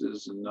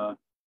conferences. And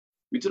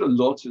we did a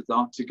lot of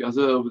that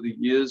together over the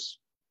years.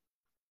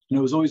 And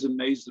I was always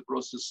amazed at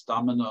Russ's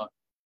stamina.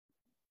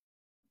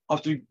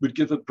 After he would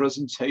give a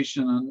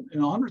presentation,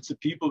 and hundreds of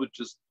people would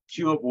just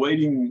queue up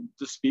waiting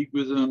to speak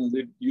with him.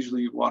 They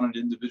usually wanted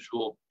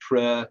individual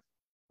prayer.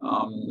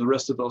 The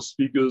rest of our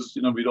speakers,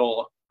 we'd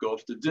all go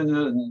off to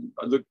dinner, and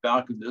I look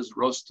back and there's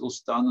Russ still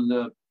standing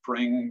there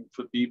praying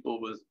for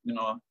people with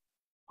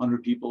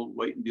 100 people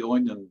waiting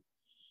behind him.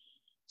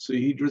 So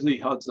he really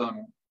had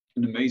an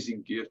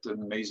amazing gift,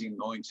 an amazing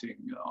anointing.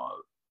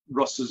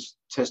 Russ's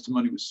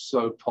testimony was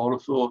so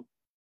powerful.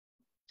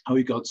 How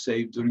he got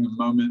saved during a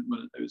moment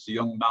when he was a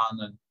young man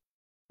and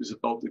was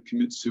about to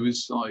commit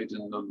suicide,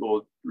 and the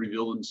Lord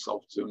revealed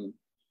himself to him.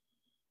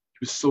 He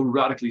was so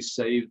radically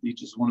saved, he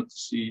just wanted to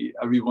see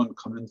everyone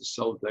come into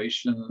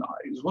salvation.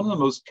 He was one of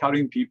the most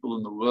caring people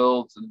in the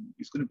world, and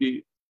he's going to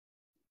be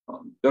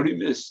very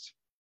missed.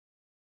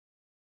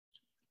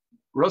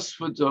 Russ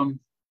would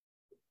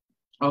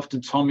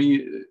often tell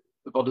me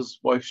about his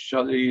wife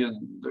Shelley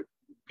and the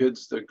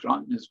kids,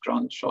 his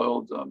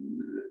grandchild.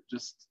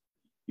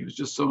 He was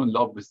just so in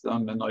love with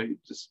them, and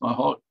my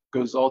heart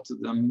goes out to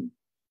them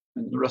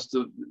and the rest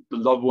of the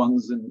loved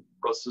ones and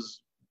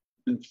Russ's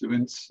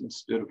influence and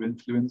sphere of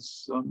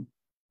influence,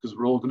 because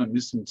we're all going to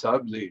miss him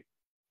terribly. He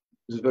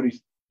was a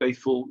very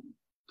faithful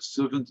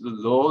servant to the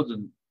Lord,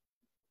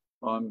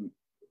 and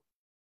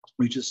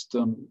we just,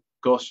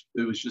 gosh,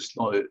 it was just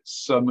like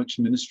so much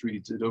ministry he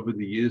did over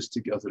the years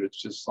together.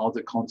 It's just hard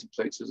to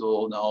contemplate it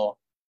all now.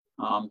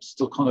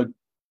 Still kind of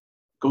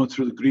going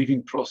through the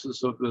grieving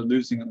process of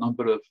losing a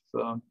number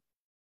of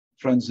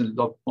friends and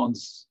loved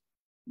ones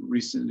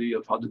recently.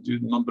 I've had to do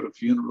a number of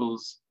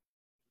funerals.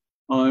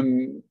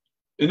 In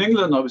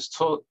England, I was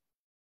taught,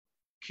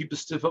 keep a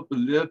stiff upper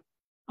lip.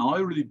 And I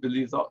really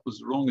believe that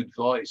was wrong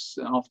advice.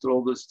 And after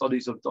all the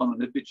studies I've done on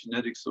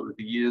epigenetics over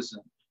the years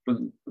and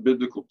from a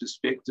biblical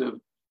perspective,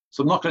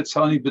 so I'm not going to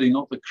tell anybody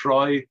not to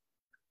cry,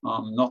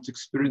 not to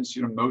experience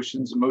your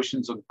emotions.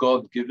 Emotions are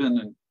God-given,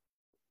 and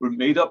we're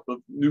made up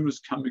of numerous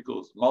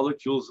chemicals,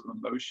 molecules of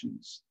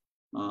emotions.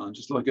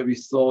 Just like every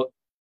thought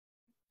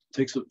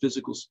takes up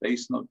physical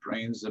space in our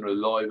brains and are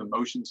alive,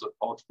 emotions are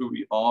part of who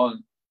we are. And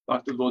in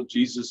fact, the Lord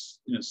Jesus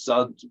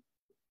said,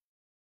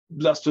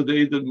 "Blessed are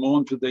they that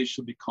mourn, for they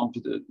shall be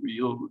comforted."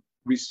 We'll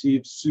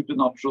receive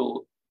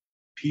supernatural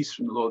peace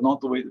from the Lord,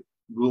 not the way the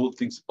world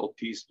thinks about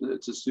peace, but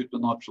it's a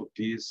supernatural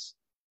peace.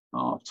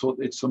 I've taught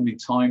it so many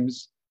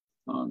times.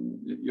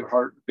 Your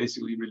heart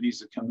basically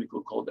releases a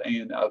chemical called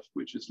ANF,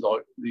 which is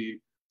like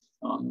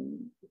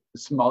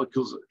it's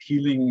molecules of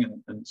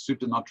healing and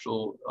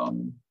supernatural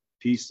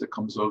peace that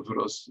comes over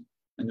us.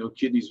 And your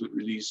kidneys would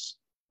release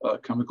a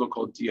chemical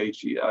called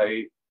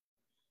DHEA.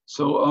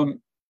 So,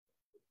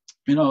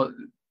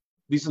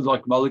 these are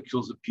like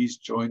molecules of peace,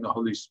 joy, and the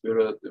Holy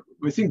Spirit.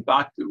 We think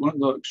back to one of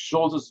the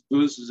shortest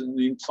verses in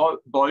the entire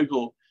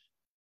Bible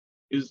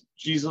is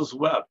Jesus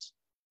wept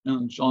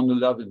in John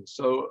 11.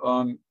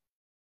 So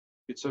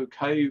it's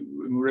okay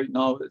right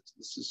now.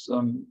 This is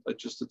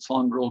just a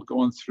time we're all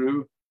going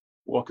through,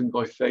 walking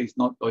by faith,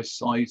 not by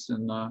sight,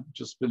 and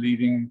just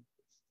believing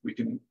we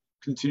can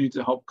continue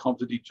to help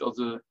comfort each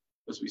other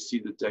as we see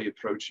the day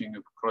approaching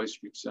of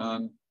Christ's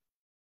return.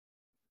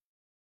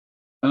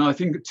 And I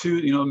think too,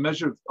 a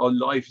measure of our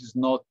life is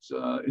not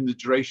in the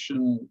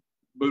duration,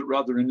 but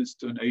rather in its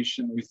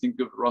donation. We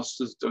think of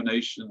Russ's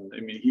donation.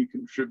 I mean, he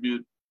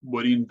contributed,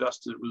 what he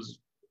invested was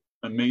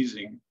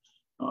amazing.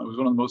 He was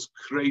one of the most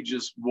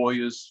courageous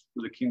warriors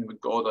for the kingdom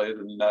of God I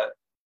ever met.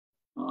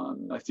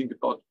 I think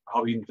about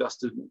how he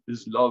invested in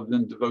his love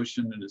and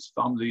devotion in his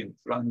family and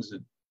friends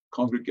and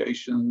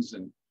congregations.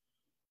 And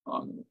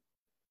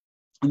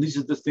these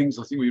are the things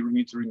I think we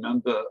need to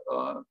remember.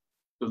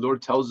 The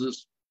Lord tells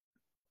us,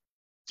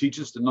 teach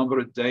us the number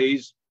of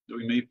days that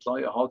we may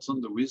apply our hearts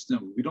unto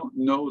wisdom. We don't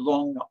know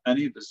long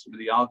any of us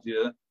really out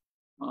here.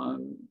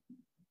 And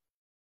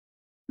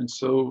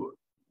so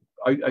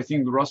I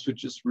think Russ would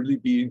just really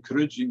be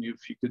encouraging you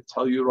if he could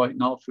tell you right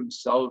now for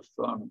himself.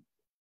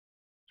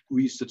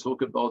 We used to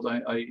talk about,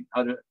 I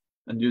had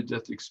a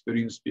near-death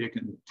experience back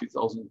in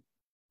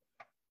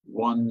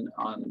 2001,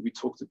 and we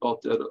talked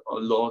about that a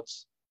lot.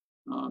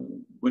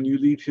 When you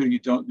leave here, you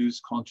don't lose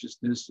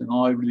consciousness, and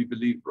I really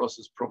believe Russ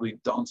is probably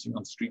dancing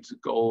on streets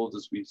of gold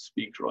as we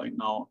speak right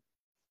now.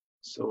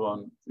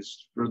 So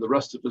it's for the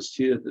rest of us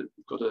here that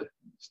we've got to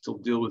still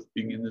deal with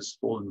being in this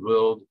fallen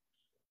world.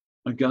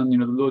 Again, you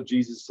know, the Lord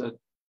Jesus said,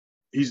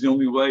 he's the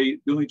only way,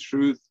 the only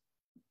truth,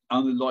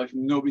 and the life.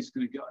 Nobody's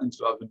going to get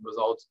into heaven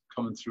without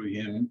coming through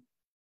him.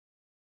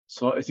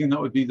 So I think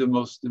that would be the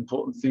most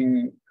important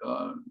thing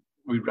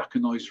we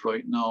recognize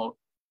right now.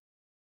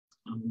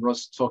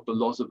 Russ talked a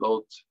lot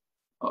about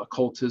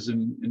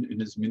occultism in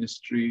his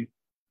ministry,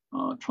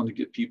 trying to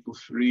get people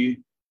free.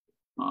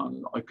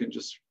 I can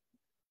just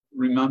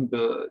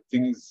remember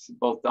things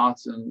about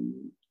that,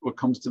 and what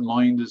comes to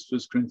mind is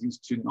 1 Corinthians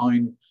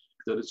 2:9,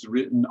 that it's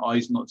written,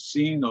 eyes not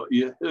seen, nor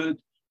ear heard,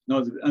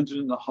 nor have entered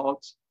in the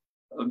heart,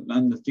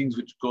 and the things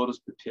which God has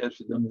prepared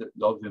for them that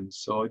love him.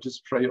 So I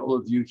just pray all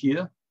of you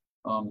here,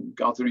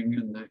 gathering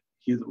in the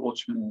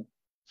Watchmen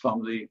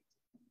family,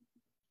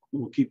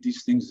 will keep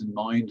these things in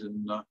mind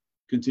and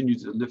continue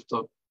to lift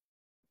up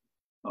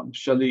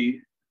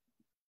SHEILA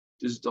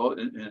Dizdar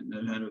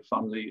and her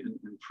family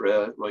in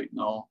prayer right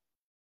now.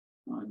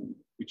 And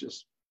we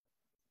just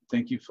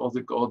thank you, Father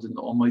God, in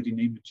the almighty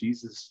name of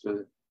Jesus,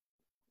 for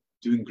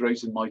doing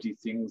great and mighty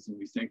things. And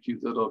we thank you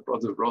that our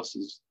brother Russ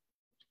has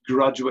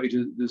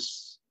graduated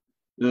this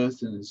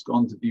earth and has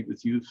gone to be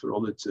with you for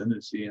all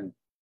eternity. And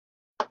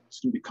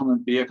he's going to be coming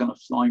back on a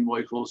flying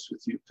white horse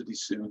with you pretty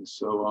soon.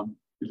 So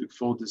we look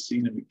forward to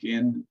seeing him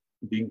again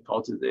and being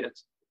part of that.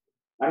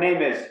 My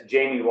name is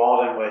Jamie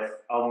Walden with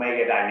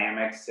Omega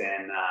Dynamics,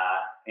 and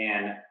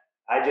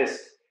I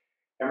just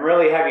am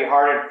really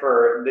heavy-hearted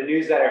for the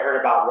news that I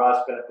heard about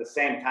Russ, but at the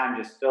same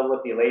time just filled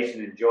with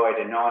elation and joy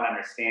to know and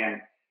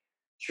understand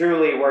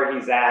truly where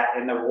he's at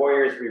and the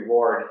warrior's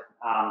reward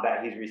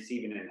that he's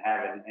receiving in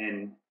heaven.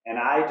 And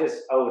I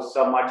just owe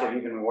so much of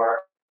even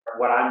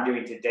what I'm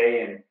doing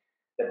today, and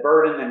the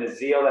burden and the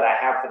zeal that I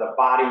have for the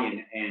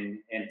body, and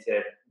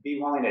to be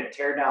willing to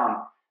tear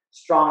down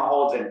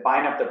strongholds and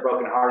bind up the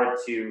brokenhearted,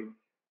 to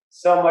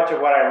so much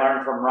of what I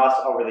learned from Russ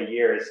over the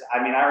years.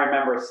 I mean, I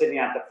remember sitting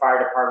at the fire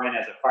department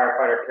as a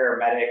firefighter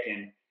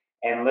paramedic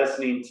and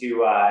listening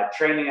to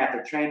training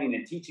after training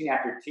and teaching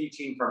after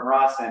teaching from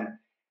Russ,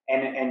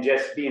 and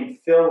just being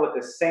filled with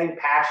the same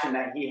passion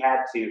that he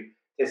had to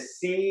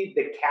see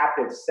the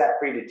captives set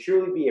free, to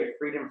truly be a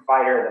freedom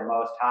fighter of the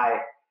Most High.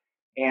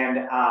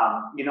 And,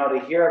 you know, to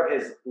hear of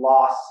his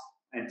loss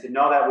and to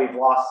know that we've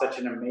lost such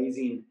an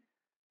amazing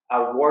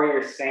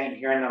warrior saint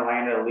here in the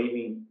land of the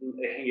living,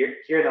 here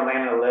in the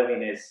land of the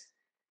living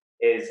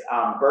is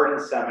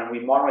burdensome. And we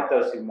mourn with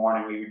those who mourn,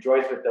 and we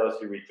rejoice with those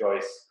who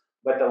rejoice.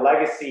 But the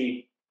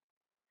legacy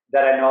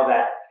that I know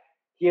that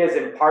he has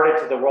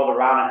imparted to the world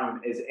around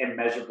him is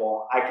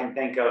immeasurable. I can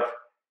think of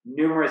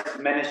numerous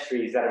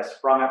ministries that have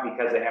sprung up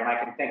because of him.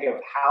 I can think of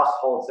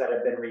households that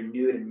have been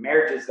renewed, and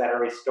marriages that are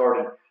restored,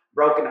 and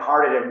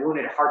brokenhearted and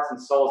wounded hearts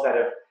and souls that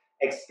have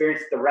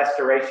experienced the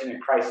restoration in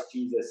Christ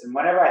Jesus. And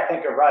whenever I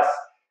think of Russ,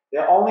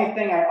 the only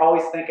thing I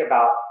always think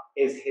about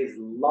is his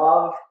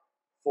love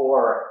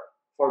for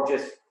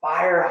just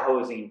fire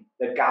hosing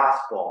the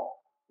gospel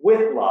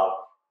with love.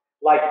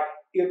 Like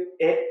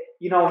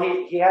you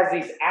know, he has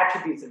these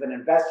attributes of an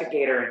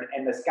investigator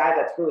and this guy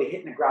that's really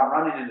hitting the ground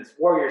running in this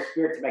warrior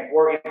spirit to make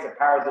war against the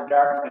powers of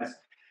darkness.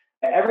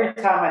 And every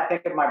time I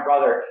think of my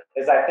brother,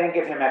 as I think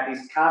of him at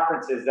these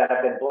conferences that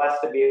I've been blessed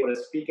to be able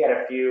to speak at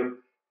a few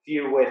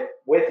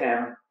with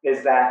him,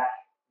 is that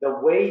the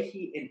way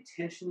he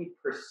intentionally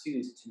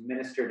pursues to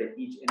minister to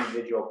each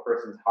individual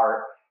person's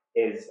heart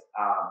is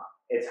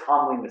it's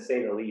humbling, to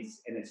say the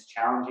least, and it's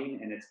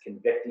challenging, and it's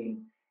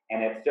convicting,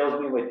 and it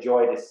fills me with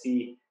joy to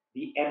see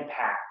the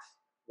impact,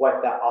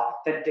 what the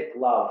authentic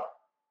love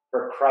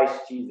for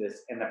Christ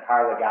Jesus and the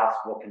power of the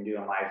gospel can do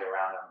in lives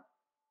around him.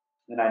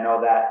 And I know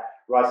that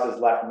Russ has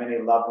left many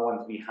loved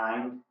ones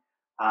behind.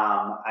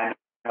 I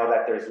know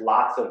that there's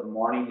lots of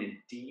mourning and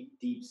deep,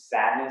 deep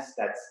sadness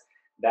that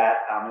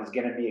is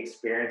going to be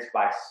experienced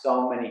by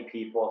so many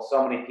people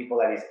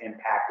that he's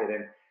impacted.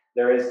 And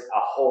there is a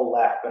hole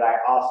left. But I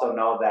also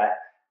know that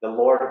the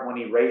Lord, when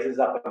he raises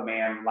up a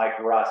man like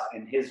Russ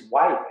and his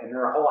wife and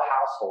their whole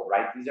household,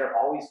 right? These are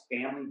always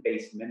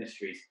family-based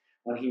ministries.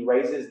 When he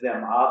raises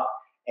them up,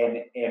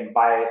 and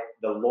by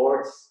the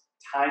Lord's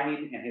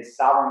timing and his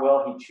sovereign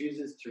will, he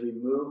chooses to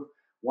remove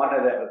one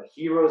of the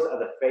heroes of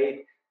the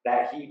faith,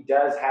 that he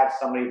does have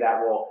somebody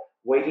that will,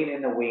 waiting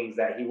in the wings,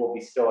 that he will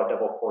bestow a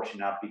double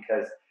portion of,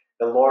 because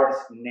the Lord's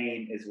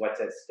name is what's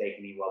at stake,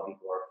 and he will be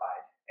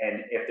glorified.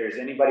 And if there's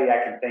anybody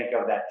I can think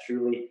of that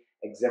truly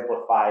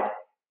exemplified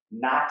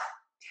not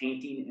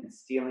tainting and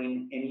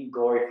stealing any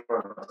glory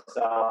for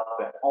himself,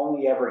 but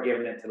only ever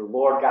giving it to the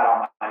Lord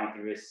God Almighty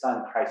through his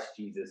son, Christ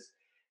Jesus,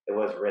 it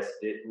was Russ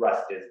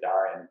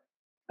Dizdar. And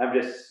I'm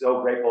just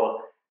so grateful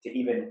to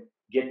even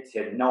get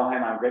to know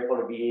him. I'm grateful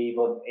to be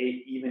able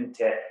even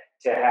to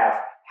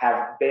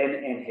have been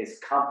in his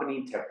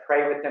company, to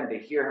pray with him, to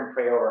hear him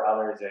pray over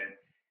others.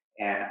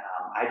 And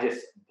I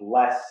just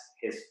bless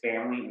his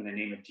family in the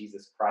name of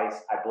Jesus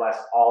Christ. I bless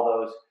all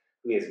those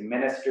who he has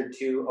ministered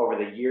to over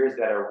the years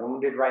that are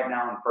wounded right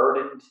now and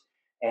burdened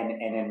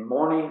and in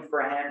mourning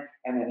for him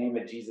in the name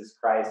of Jesus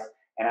Christ.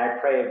 And I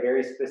pray a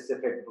very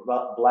specific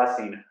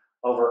blessing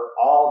over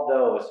all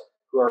those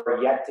who are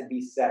yet to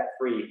be set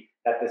free,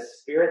 that the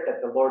spirit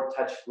that the Lord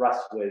touched Russ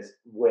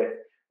with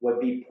would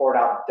be poured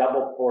out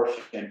double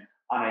portion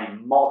on a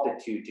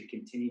multitude to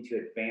continue to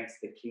advance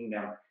the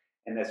kingdom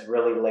in this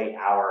really late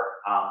hour,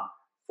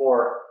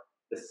 for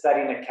the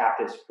setting of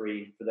captives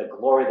free, for the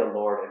glory of the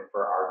Lord, and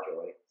for our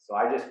joy. So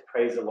I just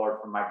praise the Lord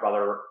for my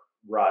brother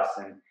Russ,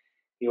 and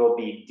he will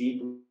be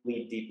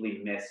deeply,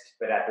 deeply missed.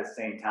 But at the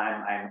same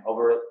time, I'm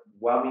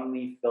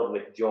overwhelmingly filled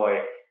with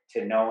joy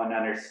to know and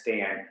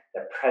understand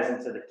the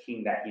presence of the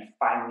King that he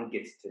finally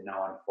gets to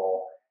know in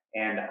full.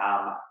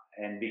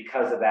 And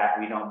because of that,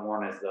 we don't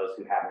mourn as those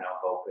who have no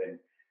hope. And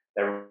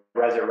the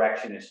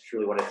resurrection is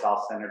truly what it's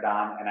all centered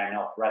on. And I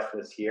know if Russ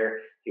was here,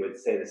 he would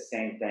say the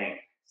same thing.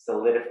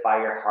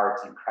 Solidify your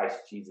hearts in Christ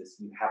Jesus.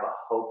 You have a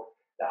hope,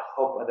 the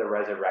hope of the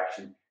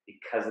resurrection,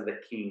 because of the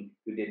King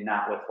who did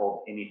not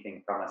withhold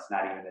anything from us,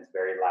 not even his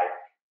very life.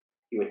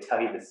 He would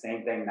tell you the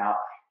same thing now.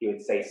 He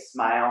would say,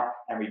 smile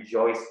and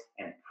rejoice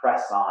and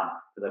press on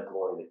for the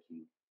glory of the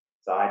King.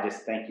 So I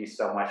just thank you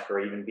so much for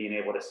even being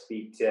able to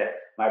speak to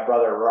my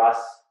brother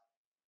Russ.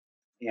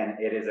 And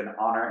it is an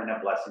honor and a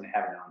blessing to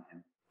have known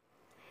him.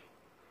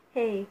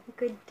 Hey,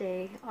 good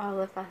day,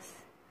 all of us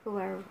who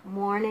are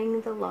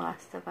mourning the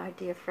loss of our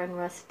dear friend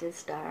Russ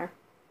Dizdar.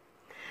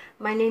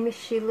 My name is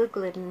SHEILA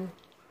GLIDDEN,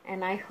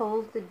 and I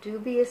hold the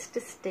dubious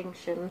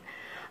distinction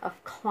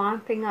of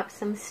clomping up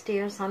some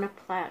stairs on a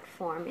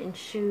platform in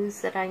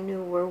shoes that I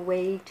knew were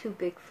way too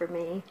big for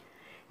me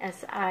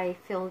as I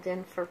filled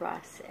in for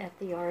Russ at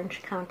the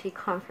Orange County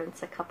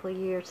Conference a couple of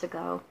years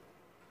ago.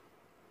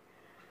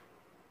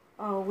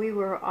 Oh, we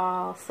were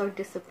all so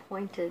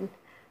disappointed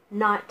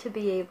not to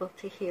be able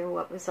to hear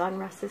what was on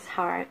Russ's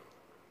heart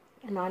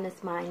and on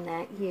his mind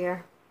that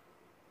year.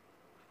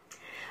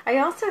 I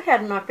also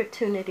had an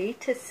opportunity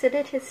to sit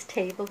at his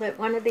table at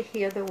one of the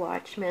Hear the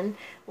Watchmen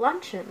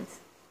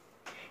luncheons.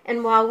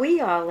 And while we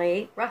all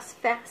ate, Russ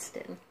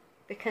fasted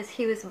because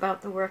he was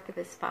about the work of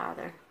his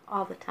Father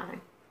all the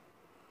time.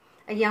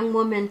 A young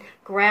woman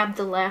grabbed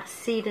the last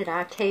seat at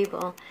our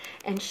table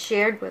and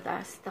shared with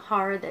us the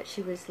horror that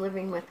she was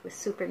living with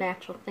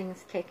supernatural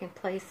things taking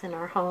place in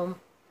our home.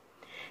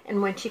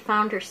 And when she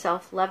found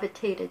herself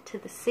levitated to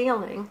the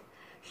ceiling,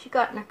 she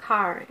got in a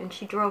car and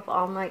she drove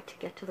all night to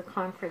get to the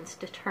conference,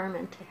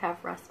 determined to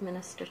have Russ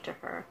minister to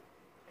her.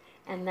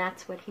 And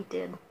that's what he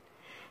did.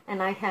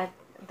 And I had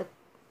the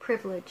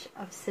privilege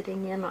of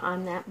sitting in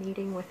on that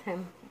meeting with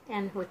him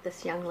and with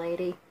this young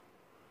lady.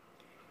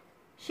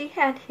 She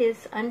had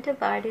his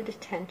undivided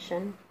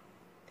attention,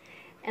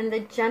 and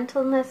the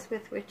gentleness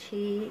with which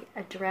he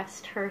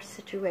addressed her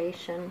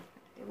situation,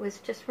 it was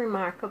just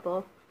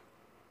remarkable.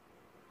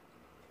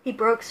 He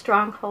broke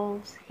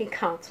strongholds, he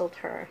counseled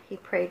her, he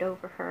prayed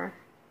over her,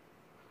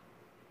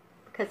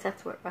 because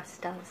that's what Russ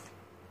does.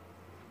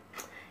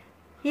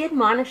 He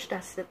admonished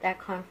us at that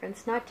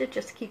conference not to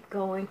just keep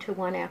going to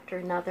one after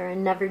another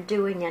and never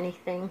doing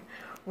anything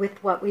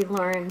with what we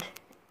learned.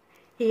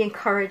 He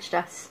encouraged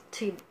us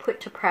to put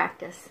to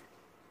practice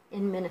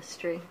in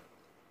ministry.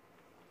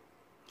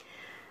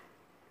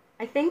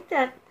 I think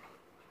that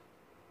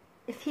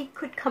if he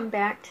could come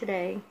back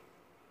today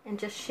and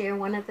just share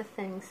one of the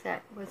things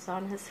that was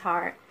on his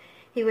heart,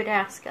 he would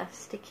ask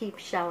us to keep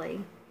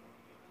Shelley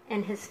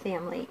and his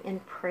family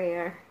in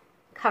prayer,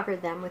 cover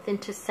them with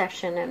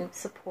intercession and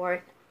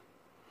support.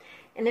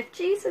 And if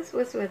Jesus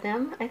was with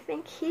him, I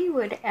think he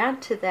would add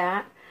to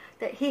that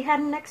he had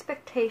an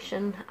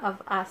expectation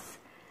of us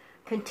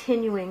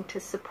continuing to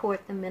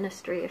support the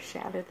ministry of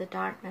Shatter the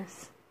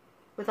Darkness.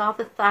 With all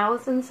the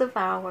thousands of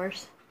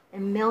hours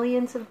and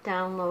millions of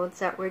downloads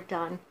that were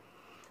done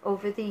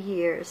over the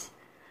years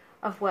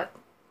of what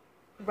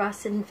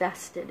Russ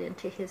invested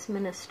into his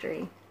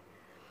ministry,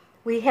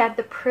 we had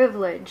the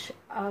privilege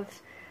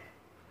of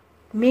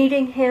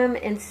meeting him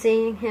and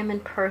seeing him in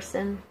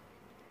person.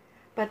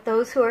 But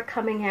those who are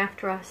coming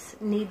after us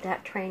need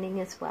that training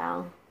as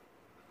well.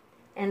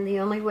 And the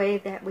only way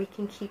that we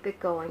can keep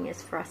it going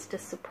is for us to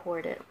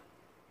support it.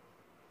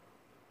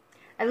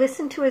 I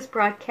listened to his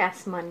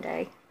broadcast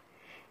Monday,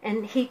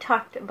 and he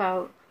talked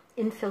about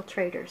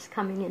infiltrators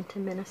coming into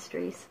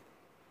ministries.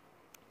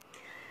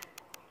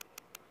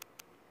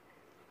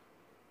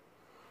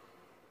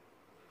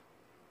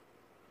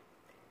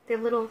 They're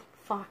little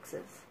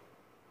foxes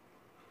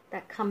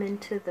that come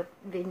into the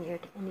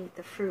vineyard and eat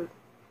the fruit.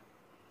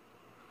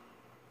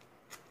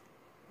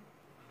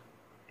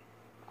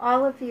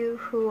 All of you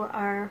who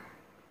are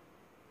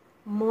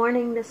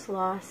mourning this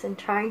loss and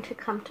trying to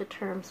come to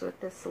terms with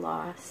this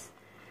loss,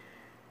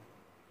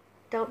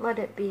 don't let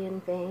it be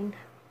in vain.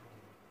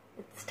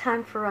 It's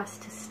time for us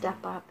to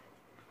step up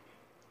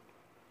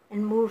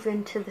and move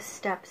into the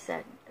steps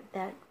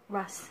that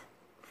Russ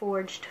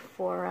forged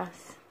for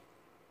us.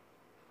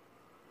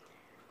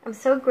 I'm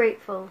so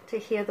grateful to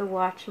hear the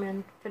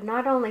Watchmen for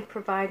not only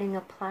providing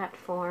a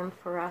platform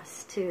for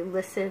us to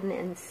listen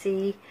and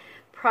see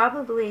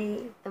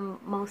probably the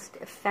most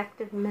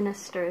effective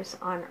ministers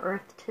on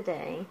earth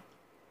today,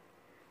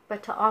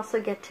 but to also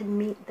get to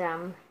meet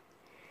them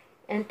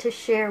and to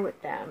share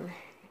with them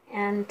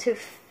and to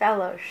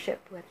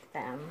fellowship with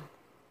them.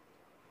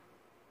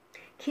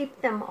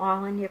 Keep them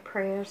all in your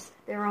prayers.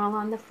 They're all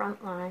on the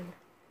front line.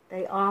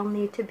 They all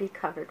need to be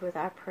covered with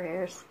our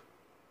prayers.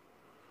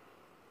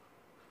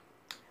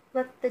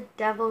 Let the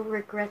devil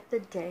regret the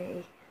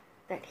day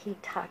that he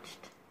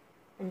touched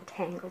and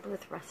tangled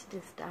with Russ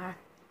Dizdar.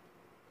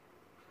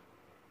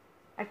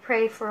 I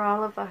pray for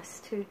all of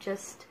us to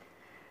just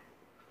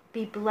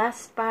be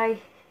blessed by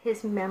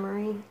his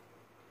memory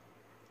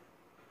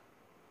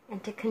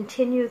and to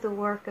continue the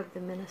work of the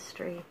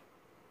ministry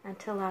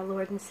until our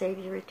Lord and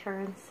Savior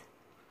returns.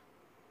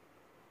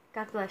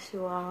 God bless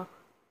you all.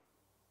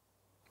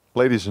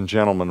 Ladies and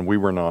gentlemen, we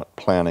were not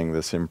planning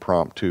this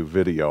impromptu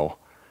video,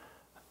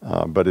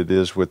 but it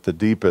is with the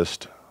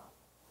deepest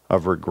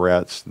of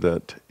regrets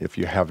that if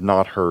you have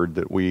not heard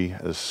that we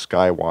as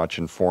Skywatch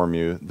inform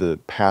you the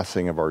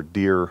passing of our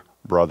dear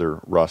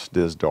brother Russ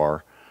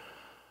Dizdar.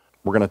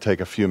 We're going to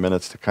take a few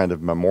minutes to kind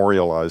of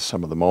memorialize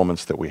some of the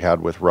moments that we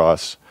had with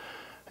Russ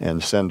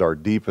and send our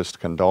deepest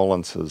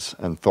condolences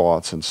and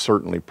thoughts and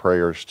certainly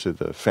prayers to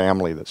the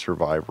family that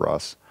survived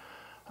Russ.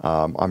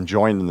 I'm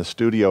joined in the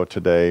studio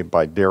today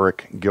by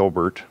Derek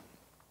Gilbert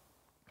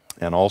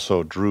and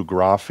also Drew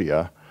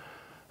GRAFFIA.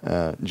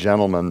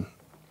 Gentlemen,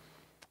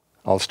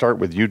 I'll start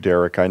with you,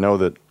 Derek. I know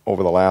that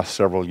over the last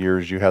several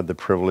years you had the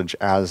privilege,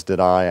 as did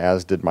I,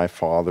 as did my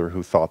father,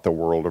 who thought the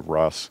world of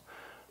Russ,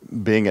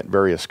 being at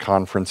various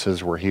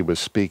conferences where he was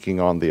speaking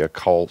on the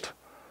occult,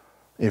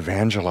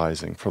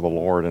 evangelizing for the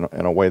Lord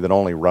in a way that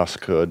only Russ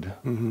could.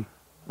 Mm-hmm.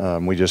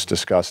 We just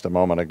discussed a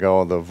moment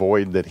ago the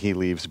void that he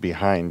leaves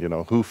behind. You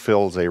know, who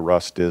fills a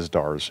Russ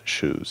Dizdar's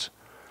shoes?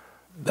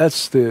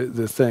 That's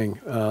the thing.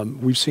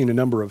 We've seen a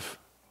number of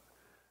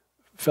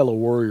fellow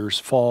warriors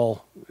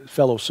fall,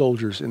 fellow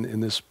soldiers in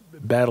this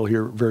battle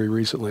here very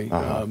recently.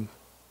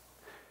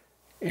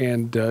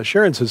 And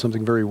Sharon said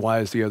something very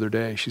wise the other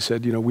day. She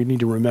said, you know, we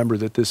need to remember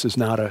that this is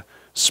not a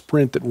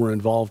sprint that we're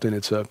involved in.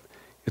 It's a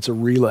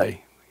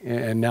relay.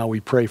 And now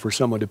we pray for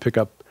someone to pick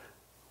up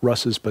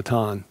Russ's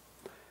baton.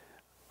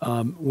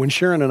 When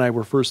Sharon and I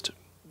were first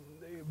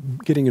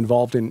getting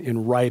involved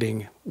in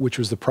writing, which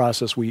was the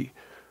process we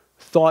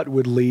thought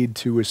would lead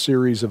to a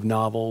series of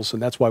novels,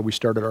 and that's why we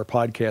started our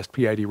podcast,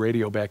 PID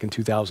Radio, back in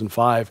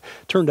 2005.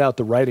 Turned out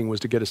the writing was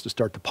to get us to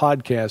start the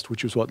podcast,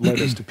 which was what led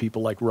us to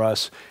people like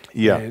Russ,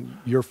 and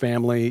your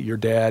family, your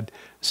dad,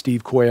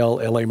 Steve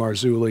Quayle, L.A.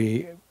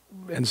 Marzulli,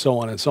 and so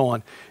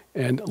on,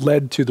 and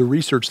led to the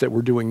research that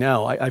we're doing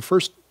now. I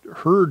first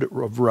heard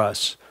of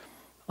Russ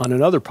on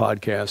another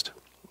podcast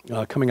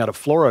coming out of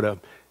Florida.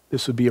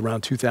 This would be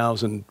around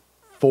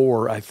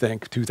 2004, I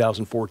think,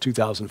 2004,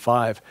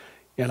 2005.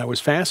 And I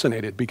was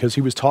fascinated because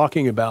he was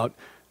talking about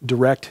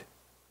direct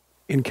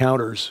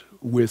encounters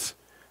with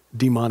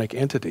demonic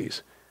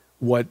entities,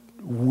 what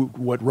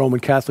Roman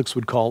Catholics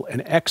would call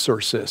an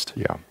exorcist.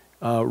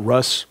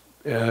 Russ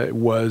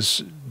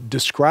was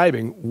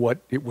describing what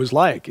it was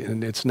like,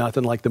 and it's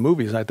nothing like the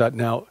movies. I thought,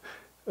 now,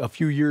 a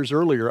few years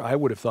earlier, I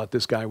would have thought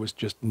this guy was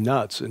just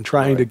nuts and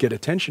trying to get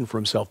attention for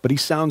himself, but he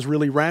sounds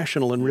really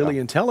rational and really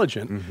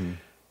intelligent. Mm-hmm.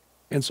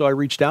 And so I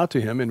reached out to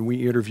him, and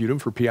we interviewed him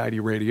for PID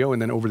Radio,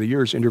 and then over the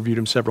years interviewed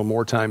him several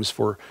more times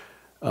for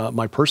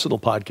my personal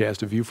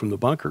podcast, A View from the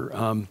Bunker.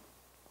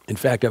 In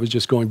fact, I was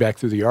just going back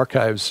through the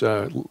archives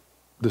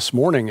this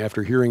morning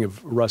after hearing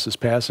of Russ's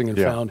passing and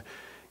found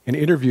an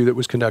interview that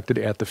was conducted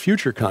at the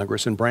Future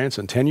Congress in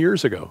Branson 10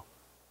 years ago,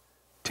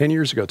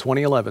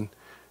 2011,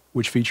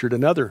 which featured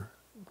another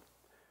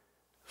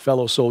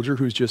fellow soldier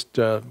who's just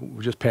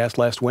passed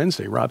last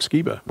Wednesday, Rob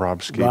Skiba.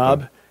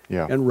 Rob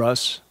and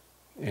Russ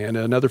and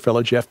another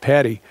fellow, Jeff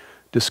Patty,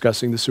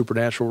 discussing the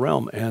supernatural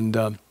realm. And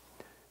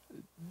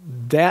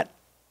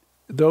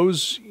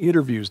those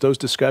interviews, those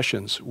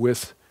discussions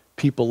with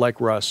people like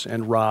Russ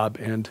and Rob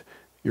and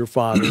your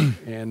father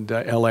and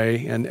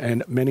L.A.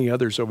 and many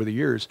others over the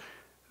years,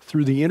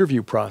 through the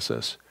interview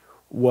process,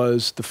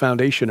 was the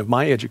foundation of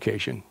my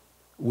education,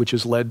 which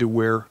has led to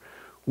where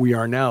we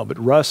are now. But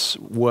Russ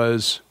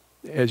was,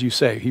 as you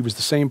say, he was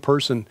the same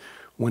person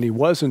when he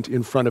wasn't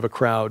in front of a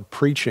crowd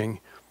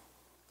preaching.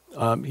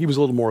 He was a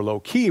little more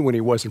low-key when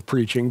he wasn't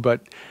preaching,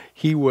 but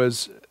he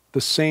was the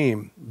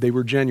same. They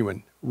were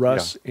genuine.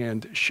 Russ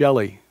and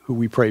Shelley, who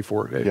we pray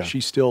for,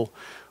 she's still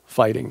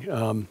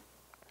fighting.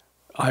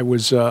 I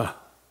was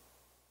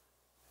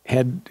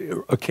had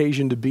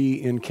occasion to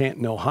be in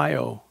Canton,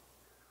 Ohio,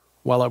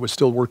 while I was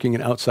still working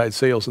in outside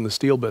sales in the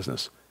steel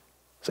business.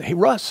 Say, hey,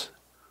 Russ,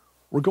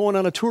 we're going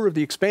on a tour of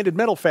the expanded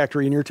metal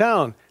factory in your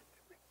town.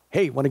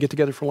 Hey, want to get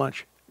together for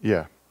lunch?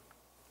 Yeah.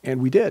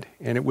 And we did,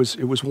 and it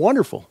was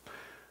wonderful.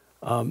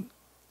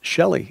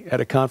 Shelley at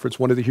a conference,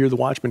 one of the Hear the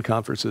Watchmen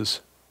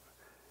conferences,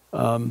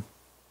 a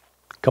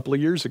couple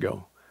of years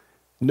ago,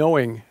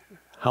 knowing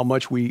how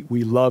much we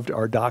loved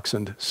our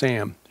dachshund,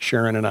 Sam,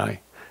 Sharon and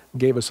I,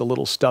 gave us a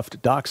little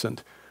stuffed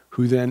dachshund,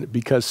 who then,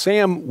 because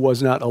Sam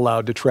was not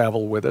allowed to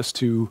travel with us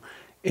to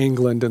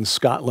England and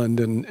Scotland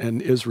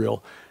and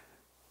Israel,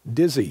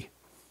 Dizzy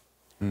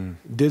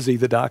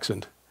the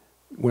dachshund,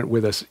 went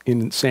with us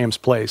in Sam's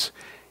place.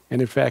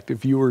 And in fact, if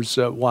viewers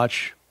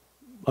watch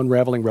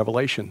Unraveling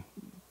Revelation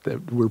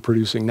that we're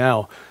producing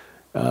now,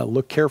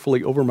 look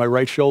carefully over my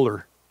right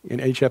shoulder in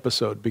each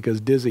episode,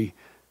 because Dizzy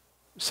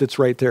sits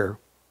right there.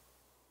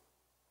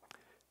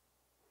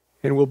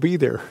 And we'll be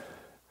there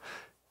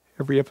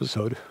every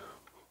episode.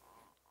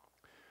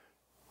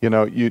 You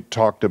know, you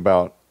talked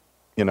about,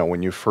 you know,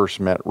 when you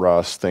first met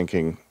Russ,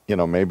 thinking, you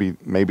know, maybe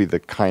the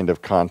kind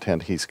of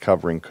content he's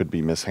covering could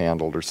be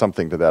mishandled or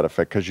something to that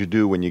effect. Because you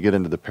do, when you get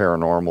into the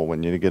paranormal,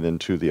 when you get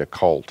into the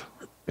occult,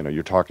 you know,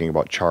 you're talking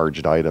about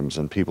charged items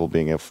and people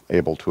being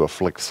able to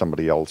afflict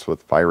somebody else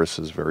with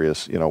viruses,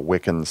 various, you know,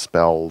 Wiccan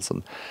spells.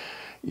 And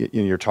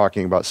you're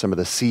talking about some of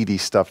the seedy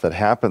stuff that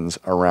happens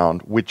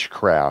around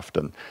witchcraft.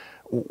 And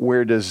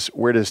where does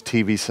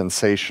TV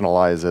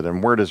sensationalize it,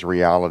 and where does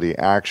reality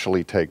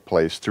actually take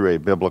place through a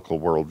biblical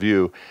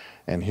worldview?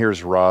 And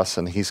here's Russ,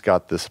 and he's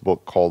got this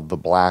book called The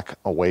Black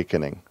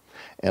Awakening.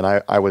 And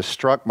I was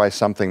struck by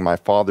something my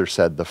father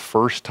said the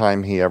first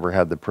time he ever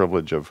had the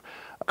privilege of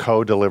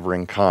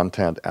co-delivering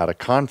content at a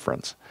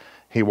conference.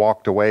 He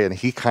walked away and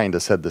he kind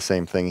of said the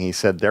same thing. He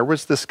said, there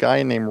was this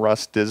guy named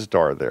Russ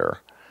Dizdar there,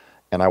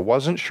 and I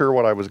wasn't sure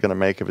what I was going to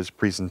make of his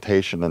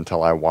presentation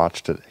until I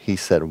watched it. He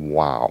said,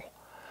 wow,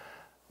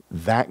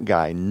 that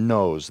guy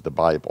knows the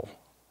Bible.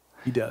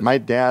 He does. My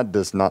dad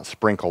does not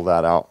sprinkle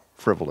that out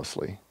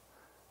frivolously.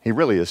 He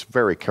really is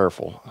very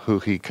careful who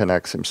he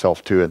connects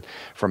himself to. And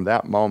from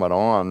that moment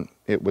on,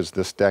 it was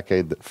this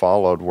decade that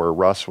followed where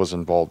Russ was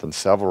involved in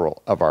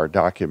several of our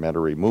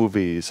documentary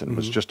movies and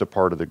was just a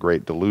part of the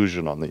great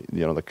delusion on the,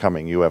 you know, the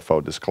coming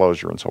UFO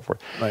disclosure and so forth.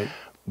 Right.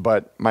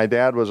 But my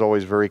dad was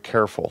always very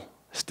careful,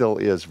 still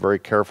is very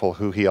careful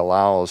who he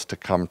allows to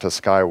come to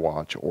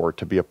Skywatch or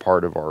to be a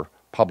part of our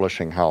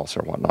publishing house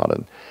or whatnot.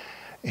 And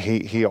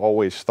he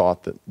always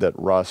thought that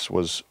Russ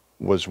was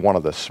one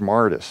of the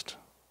smartest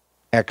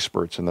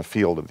experts in the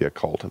field of the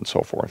occult and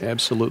so forth.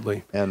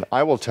 Absolutely. And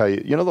I will tell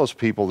you, you know those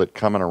people that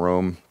come in a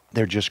room,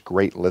 they're just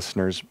great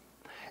listeners,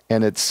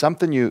 and it's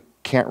something you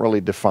can't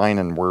really define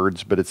in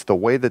words, but it's the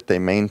way that they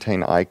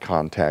maintain eye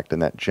contact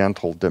and that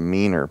gentle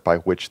demeanor by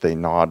which they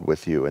nod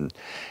with you, and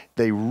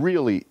they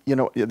really, you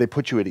know, they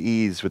put you at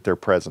ease with their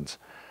presence.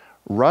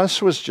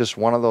 Russ was just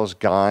one of those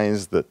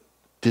guys that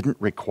didn't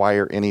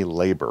require any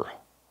labor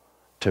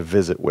to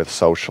visit with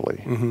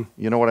socially.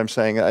 You know what I'm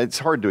saying? It's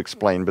hard to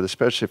explain, but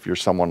especially if you're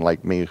someone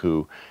like me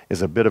who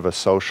is a bit of a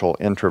social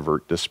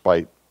introvert,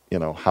 despite, you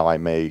know, how I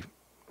may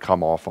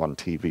come off on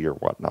TV or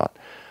whatnot.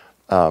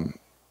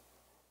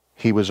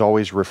 He was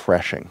always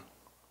refreshing.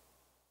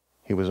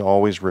 He was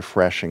always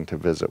refreshing to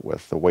visit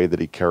with, the way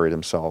that he carried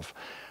himself.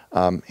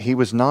 He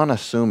was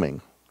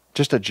non-assuming,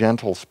 just a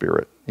gentle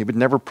spirit. He would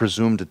never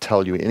presume to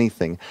tell you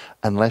anything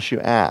unless you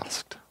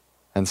asked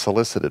and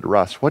solicited,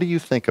 Russ, what do you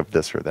think of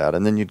this or that?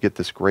 And then you'd get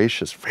this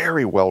gracious,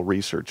 very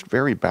well-researched,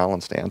 very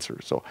balanced answer.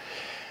 So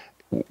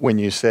when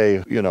you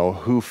say, you know,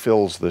 who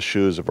fills the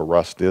shoes of a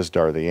Russ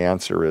Dizdar, the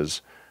answer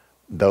is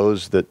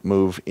those that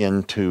move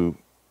into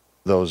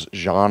those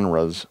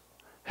genres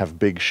have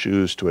big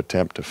shoes to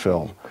attempt to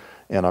fill.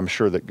 And I'm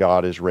sure that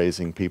God is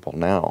raising people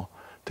now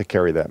to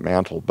carry that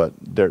mantle, but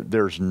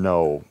there's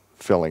no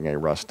filling a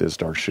Russ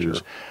Dizdar shoes.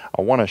 Sure.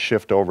 I want to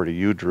shift over to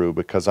you, Drew,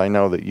 because I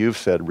know that you've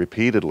said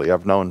repeatedly,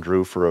 I've known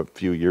Drew for a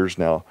few years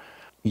now,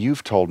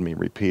 you've told me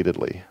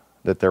repeatedly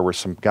that there were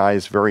some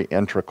guys very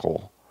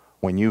integral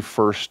when you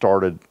first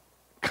started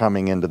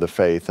coming into the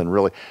faith and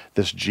really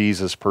this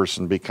Jesus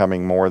person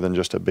becoming more than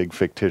just a big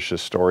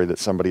fictitious story that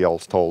somebody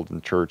else told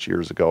in church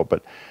years ago,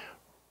 but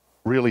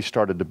really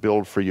started to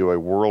build for you a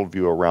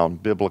worldview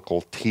around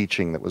biblical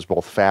teaching that was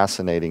both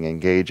fascinating,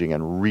 engaging,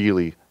 and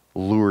really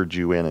lured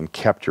you in and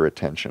kept your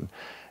attention.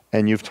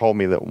 And you've told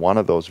me that one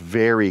of those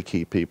very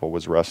key people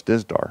was Russ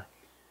Dizdar.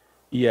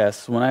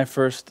 Yes, when I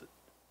first,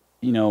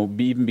 you know,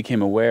 even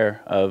became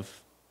aware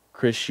of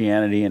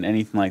Christianity and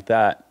anything like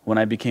that, when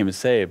I became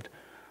saved,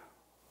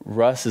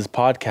 Russ's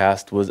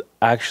podcast was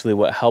actually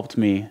what helped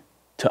me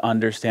to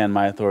understand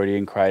my authority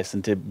in Christ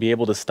and to be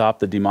able to stop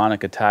the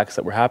demonic attacks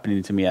that were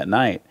happening to me at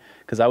night,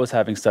 because I was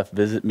having stuff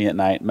visit me at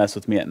night, mess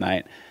with me at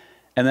night.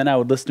 And then I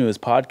would listen to his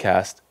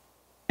podcast,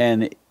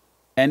 and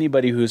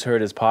anybody who's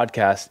heard his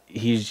podcast,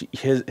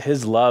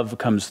 his love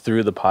comes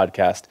through the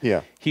podcast.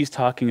 Yeah. He's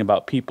talking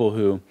about people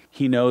who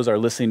he knows are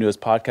listening to his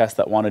podcast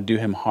that want to do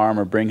him harm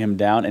or bring him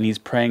down, and he's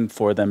praying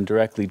for them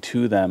directly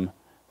to them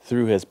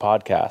through his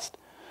podcast.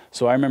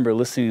 So I remember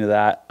listening to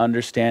that,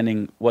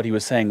 understanding what he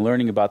was saying,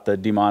 learning about the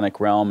demonic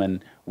realm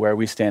and where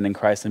we stand in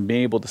Christ, and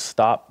being able to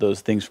stop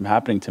those things from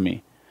happening to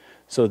me.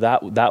 So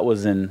that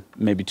was in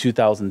maybe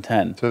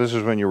 2010. So this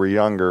is when you were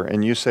younger,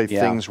 and you say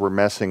things were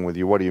messing with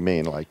you. What do you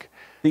mean? Like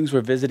things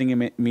were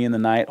visiting me in the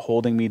night,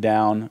 holding me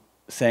down,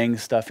 saying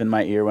stuff in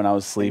my ear when I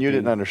was sleeping. And you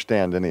didn't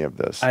understand any of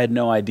this. I had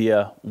no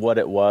idea what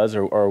it was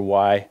or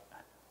why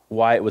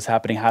it was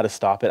happening, how to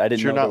stop it. I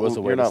didn't know there was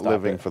a way to stop it. You're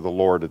not living for the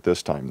Lord at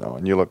this time, though,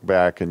 and you look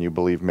back and you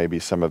believe maybe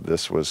some of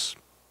this was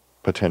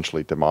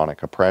potentially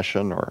demonic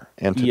oppression or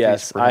entities.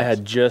 Yes, perhaps? I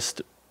had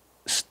just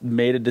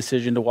made a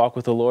decision to walk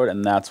with the Lord,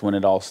 and that's when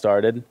it all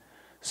started.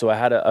 So I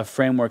had a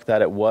framework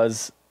that it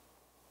was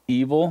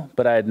evil,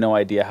 but I had no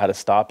idea how to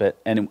stop it.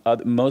 And I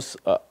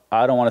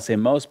don't want to say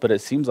most, but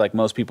it seems like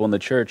most people in the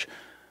church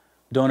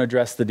don't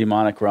address the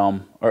demonic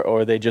realm,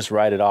 or they just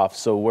write it off.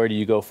 So where do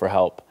you go for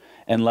help?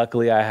 And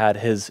luckily I had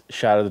his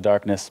Shadow the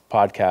Darkness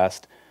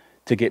podcast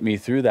to get me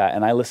through that.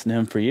 And I listened to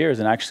him for years.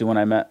 And actually when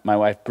I met my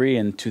wife Bree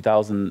in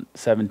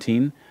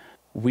 2017,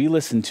 we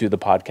listened to the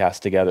podcast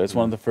together. It's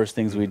one of the first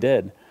things we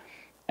did.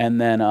 And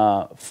then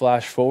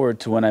flash forward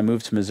to when I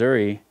moved to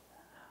Missouri,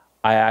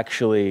 I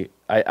actually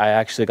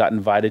got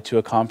invited to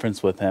a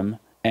conference with him,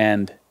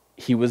 and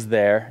he was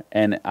there,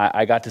 and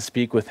I got to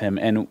speak with him.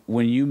 And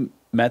when you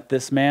met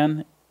this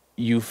man,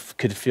 you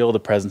could feel the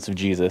presence of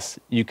Jesus.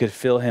 You could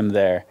feel him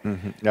there.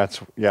 Mm-hmm.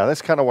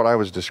 That's kind of what I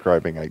was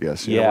describing, I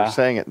guess. You know, we're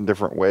saying it in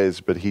different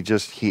ways, but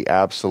he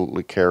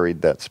absolutely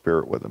carried that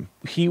spirit with him.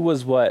 He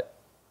was what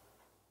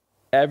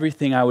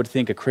everything I would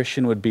think a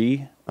Christian would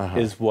be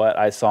is what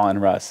I saw in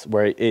Russ,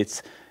 where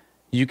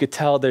you could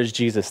tell there's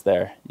Jesus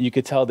there. You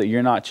could tell that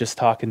you're not just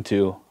talking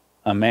to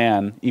a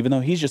man, even though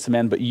he's just a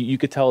man, but you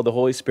could tell the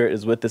Holy Spirit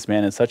is with this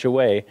man in such a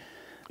way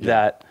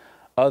that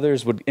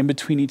others would, in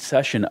between each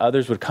session,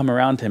 others would come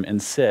around him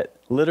and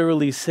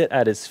literally sit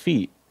at his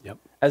feet,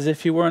 as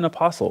if he were an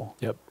apostle,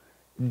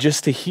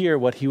 just to hear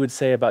what he would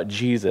say about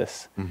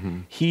Jesus.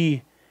 Mm-hmm.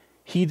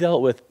 He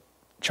dealt with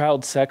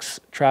child sex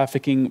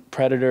trafficking,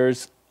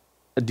 predators,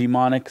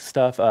 demonic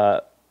stuff,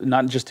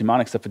 not just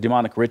demonic stuff, but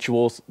demonic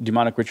rituals,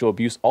 demonic ritual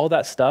abuse, all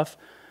that stuff.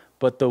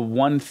 But the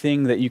one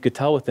thing that you could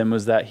tell with him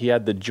was that he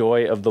had the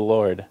joy of the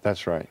Lord.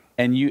 That's right.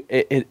 And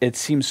it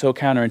seems so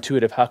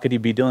counterintuitive. How could he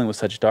be dealing with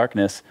such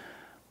darkness,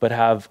 but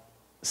have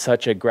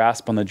such a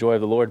grasp on the joy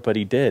of the Lord? But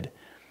he did.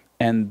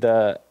 And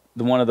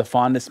one of the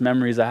fondest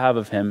memories I have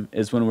of him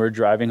is when we were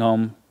driving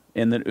home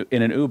in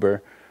an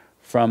Uber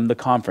from the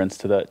conference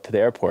to the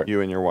airport.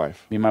 You and your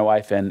wife. Me and my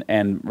wife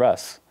and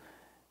Russ.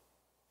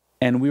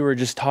 And we were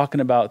just talking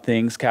about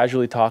things,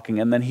 casually talking.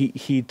 And then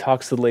he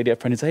talks to the lady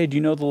up front and says, "Hey, do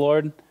you know the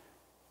Lord?"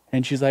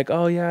 And she's like,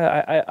 "Oh,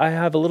 yeah, I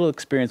have a little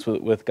experience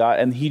with God."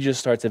 And he just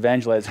starts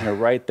evangelizing her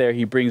right there.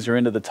 He brings her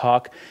into the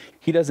talk.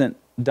 He doesn't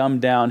dumb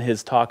down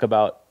his talk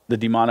about the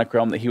demonic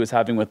realm that he was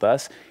having with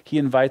us. He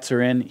invites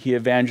her in. He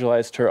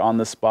evangelized her on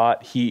the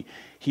spot. He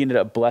ended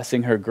up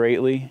blessing her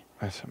greatly.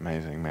 That's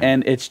amazing, man.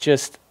 And it's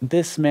just,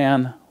 this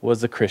man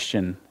was a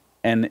Christian.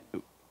 And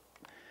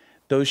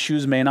those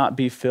shoes may not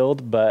be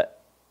filled,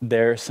 but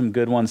there are some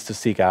good ones to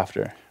seek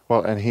after.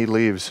 Well, and he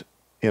leaves,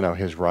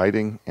 his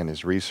writing and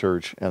his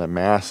research and a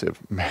massive,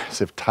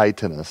 massive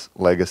titanous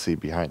legacy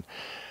behind.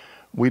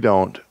 We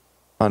don't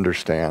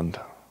understand,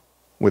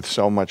 with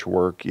so much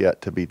work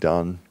yet to be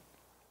done,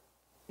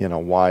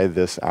 why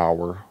this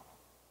hour,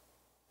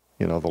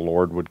 the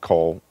Lord would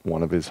call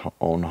one of his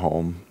own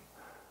home.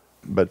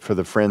 But for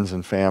the friends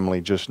and family,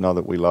 just know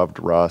that we loved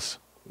Russ.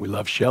 We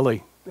love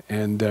SHEILA,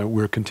 and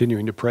we're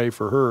continuing to pray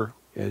for her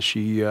as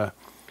she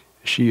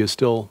is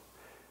still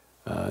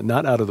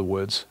not out of the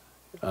woods,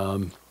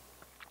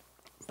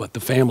 but the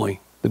family,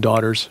 the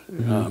daughters,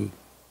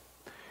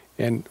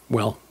 and,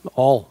 well,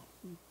 all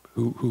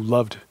who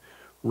loved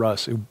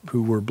Russ,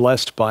 who were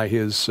blessed by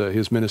his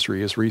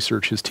ministry, his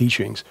research, his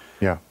teachings.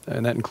 Yeah.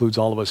 And that includes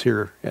all of us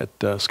here at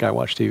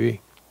Skywatch TV.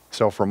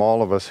 So from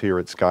all of us here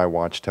at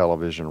Skywatch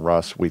Television,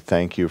 Russ, we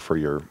thank you for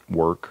your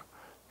work,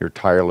 your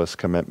tireless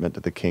commitment to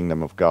the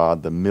kingdom of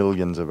God, the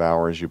millions of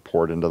hours you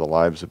poured into the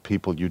lives of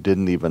people you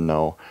didn't even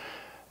know,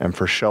 and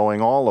for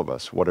showing all of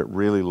us what it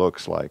really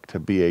looks like to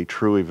be a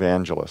true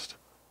evangelist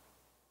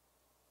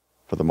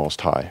for the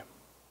Most High.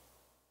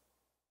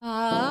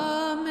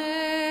 Amazing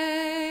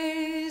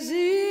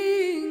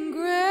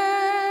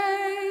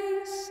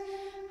grace,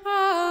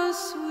 how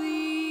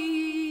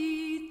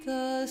sweet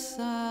the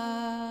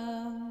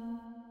sound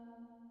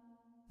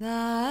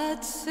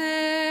that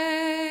saved